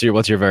 Brian, what's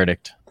your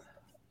verdict?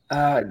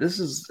 I think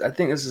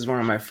this is one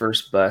of my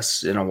first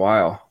busts in a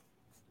while.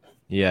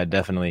 Yeah,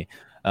 definitely.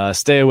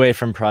 Stay away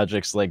from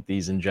projects like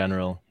these in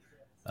general.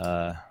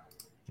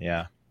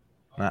 Yeah.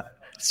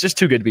 It's just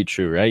too good to be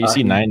true, right? You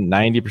see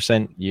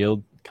 90%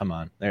 yield. Come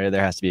on. There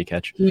has to be a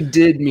catch. He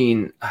did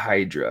mean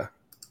Hydra.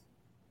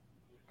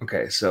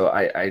 Okay, so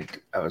I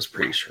was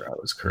pretty sure I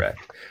was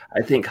correct.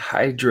 I think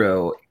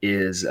Hydro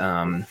is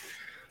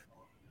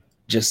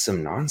just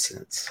some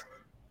nonsense.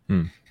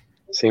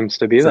 Seems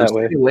to be that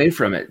way. Stay away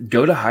from it.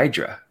 Go to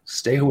Hydra.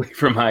 Stay away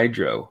from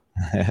Hydro.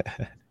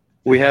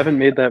 We haven't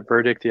made that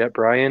verdict yet,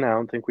 Brian. I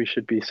don't think we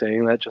should be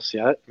saying that just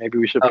yet. Maybe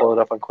we should pull it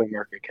up on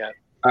CoinMarketCap.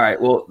 All right.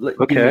 Well,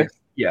 okay.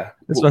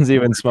 This one's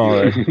even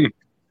smaller.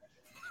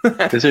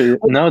 Is it?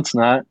 No, it's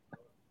not.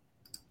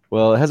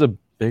 Well, it has a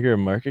bigger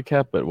market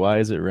cap, but why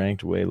is it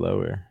ranked way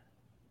lower?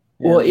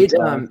 Well,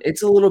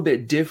 it's a little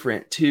bit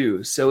different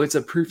too. So it's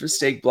a proof of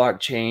stake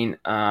blockchain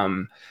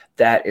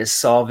that is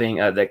solving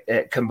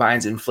that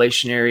combines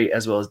inflationary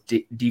as well as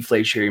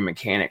deflationary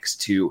mechanics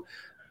to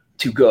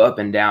go up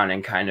and down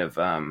and kind of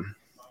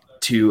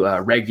to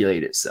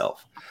regulate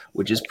itself,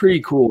 which is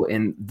pretty cool.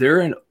 And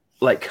they're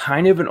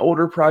kind of an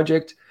older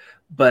project,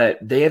 but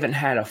they haven't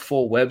had a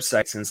full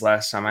website since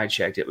last time I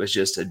checked. It was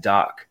just a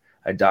doc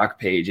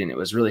page, and it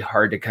was really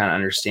hard to kind of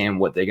understand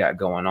what they got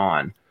going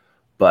on.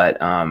 But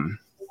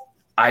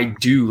I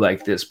do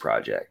like this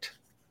project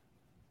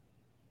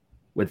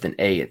with an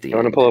A at the end. You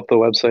want to pull up the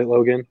website,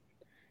 Logan?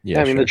 Yeah,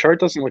 I mean, sure. the chart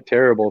doesn't look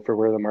terrible for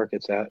where the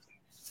market's at.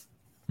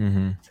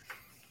 Mm-hmm.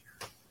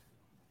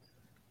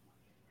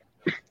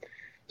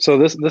 So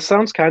this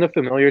sounds kind of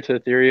familiar to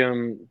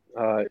Ethereum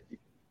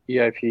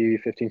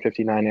EIP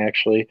 1559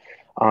 actually,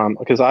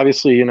 because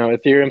obviously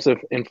Ethereum's an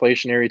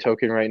inflationary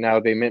token right now.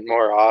 They mint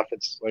more off.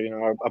 It's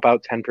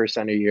about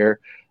 10% a year,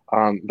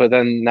 but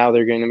then now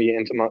they're going to be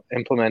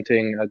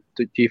implementing a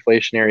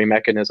deflationary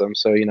mechanism.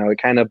 So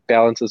it kind of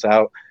balances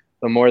out.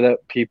 The more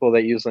that people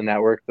that use the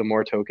network, the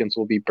more tokens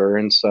will be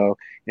burned. So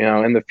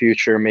in the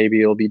future maybe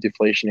it'll be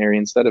deflationary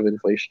instead of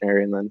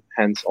inflationary, and then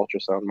hence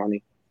ultrasound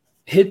money.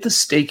 Hit the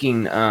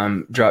staking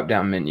drop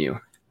down menu.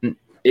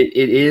 It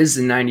is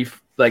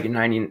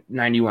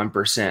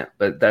 91%,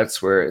 but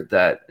that's where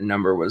that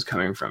number was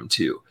coming from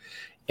too.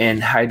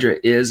 And Hydra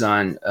is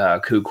on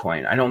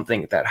KuCoin. I don't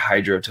think that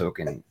Hydra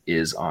token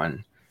is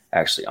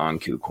actually on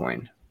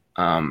KuCoin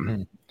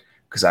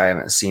because I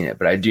haven't seen it,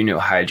 but I do know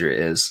Hydra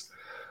is.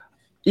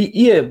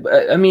 Yeah,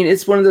 I mean,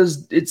 it's one of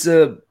those. It's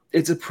a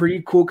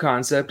pretty cool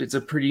concept. It's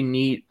a pretty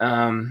neat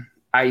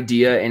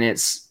idea,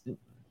 and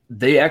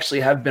they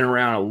actually have been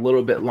around a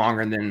little bit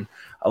longer than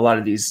a lot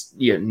of these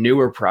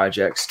newer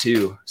projects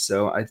too.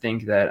 So I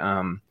think that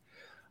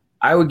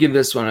I would give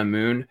this one a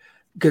moon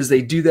because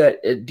they do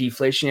that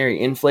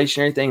deflationary,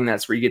 inflationary thing. And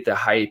that's where you get the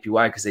high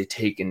APY because they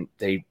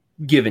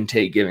give and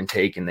take,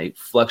 and they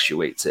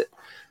fluctuates it.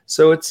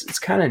 So it's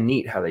kind of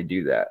neat how they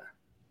do that.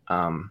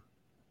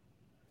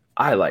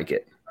 I like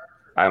it.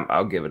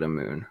 I'll give it a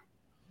moon.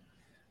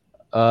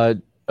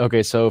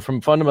 Okay, so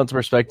from fundamental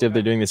perspective,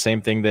 they're doing the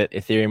same thing that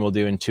Ethereum will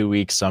do in 2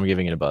 weeks, so I'm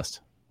giving it a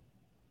bust.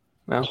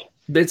 Well,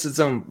 it's its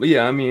own.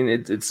 Yeah, I mean,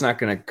 it's not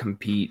going to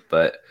compete,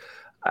 but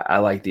I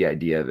like the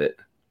idea of it.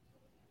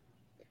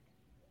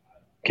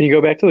 Can you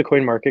go back to the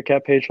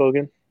CoinMarketCap page,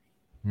 Logan?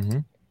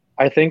 Mm-hmm.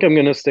 I think I'm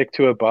going to stick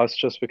to a bust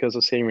just because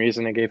the same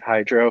reason I gave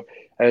Hydro.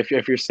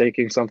 If you're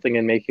staking something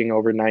and making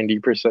over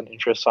 90%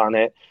 interest on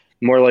it,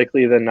 more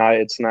likely than not,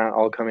 it's not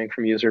all coming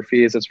from user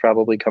fees. It's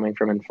probably coming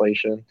from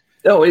inflation.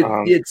 No,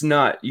 it's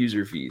not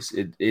user fees.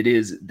 It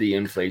is the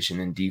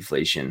inflation and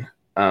deflation.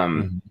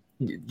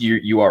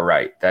 You are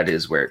right. That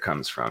is where it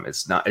comes from.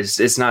 It's not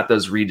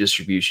those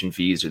redistribution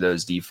fees or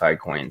those DeFi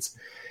coins.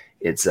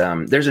 It's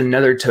there's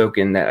another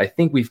token that I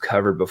think we've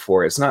covered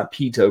before. It's not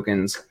P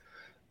tokens,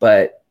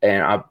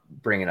 and I'll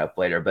bring it up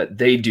later. But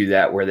they do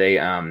that where they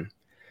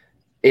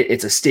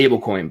it's a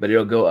stable coin, but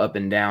it'll go up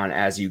and down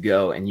as you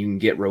go, and you can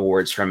get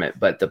rewards from it.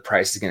 But the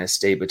price is going to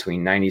stay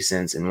between 90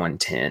 cents and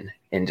 110,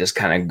 and just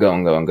kind of go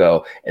and go and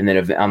go. And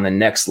then on the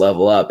next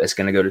level up, it's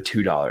going to go to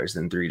 $2,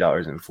 then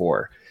 $3 and $4.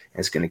 And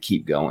it's going to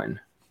keep going,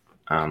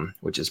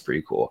 which is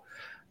pretty cool.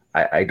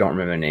 I don't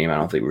remember the name. I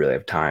don't think we really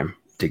have time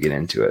to get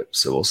into it,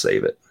 so we'll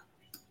save it.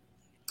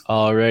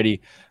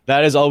 Alrighty.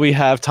 That is all we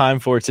have time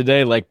for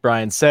today. Like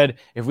Brian said,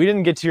 if we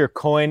didn't get to your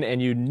coin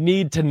and you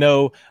need to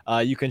know,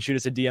 you can shoot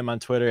us a DM on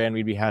Twitter and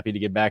we'd be happy to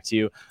get back to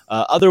you.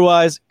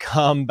 Otherwise,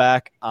 come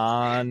back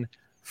on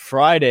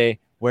Friday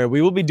where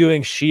we will be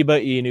doing Shiba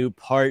Inu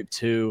Part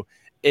 2.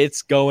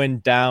 It's going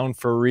down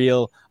for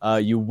real.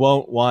 You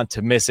won't want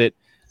to miss it.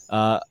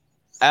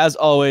 As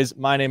always,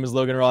 my name is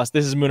Logan Ross.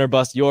 This is Moon or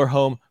Bust, your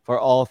home for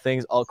all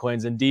things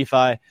altcoins and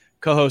DeFi.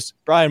 Co-hosts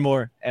Brian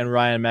Moore and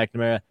Ryan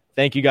McNamara.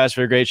 Thank you guys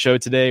for a great show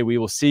today. We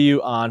will see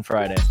you on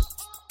Friday.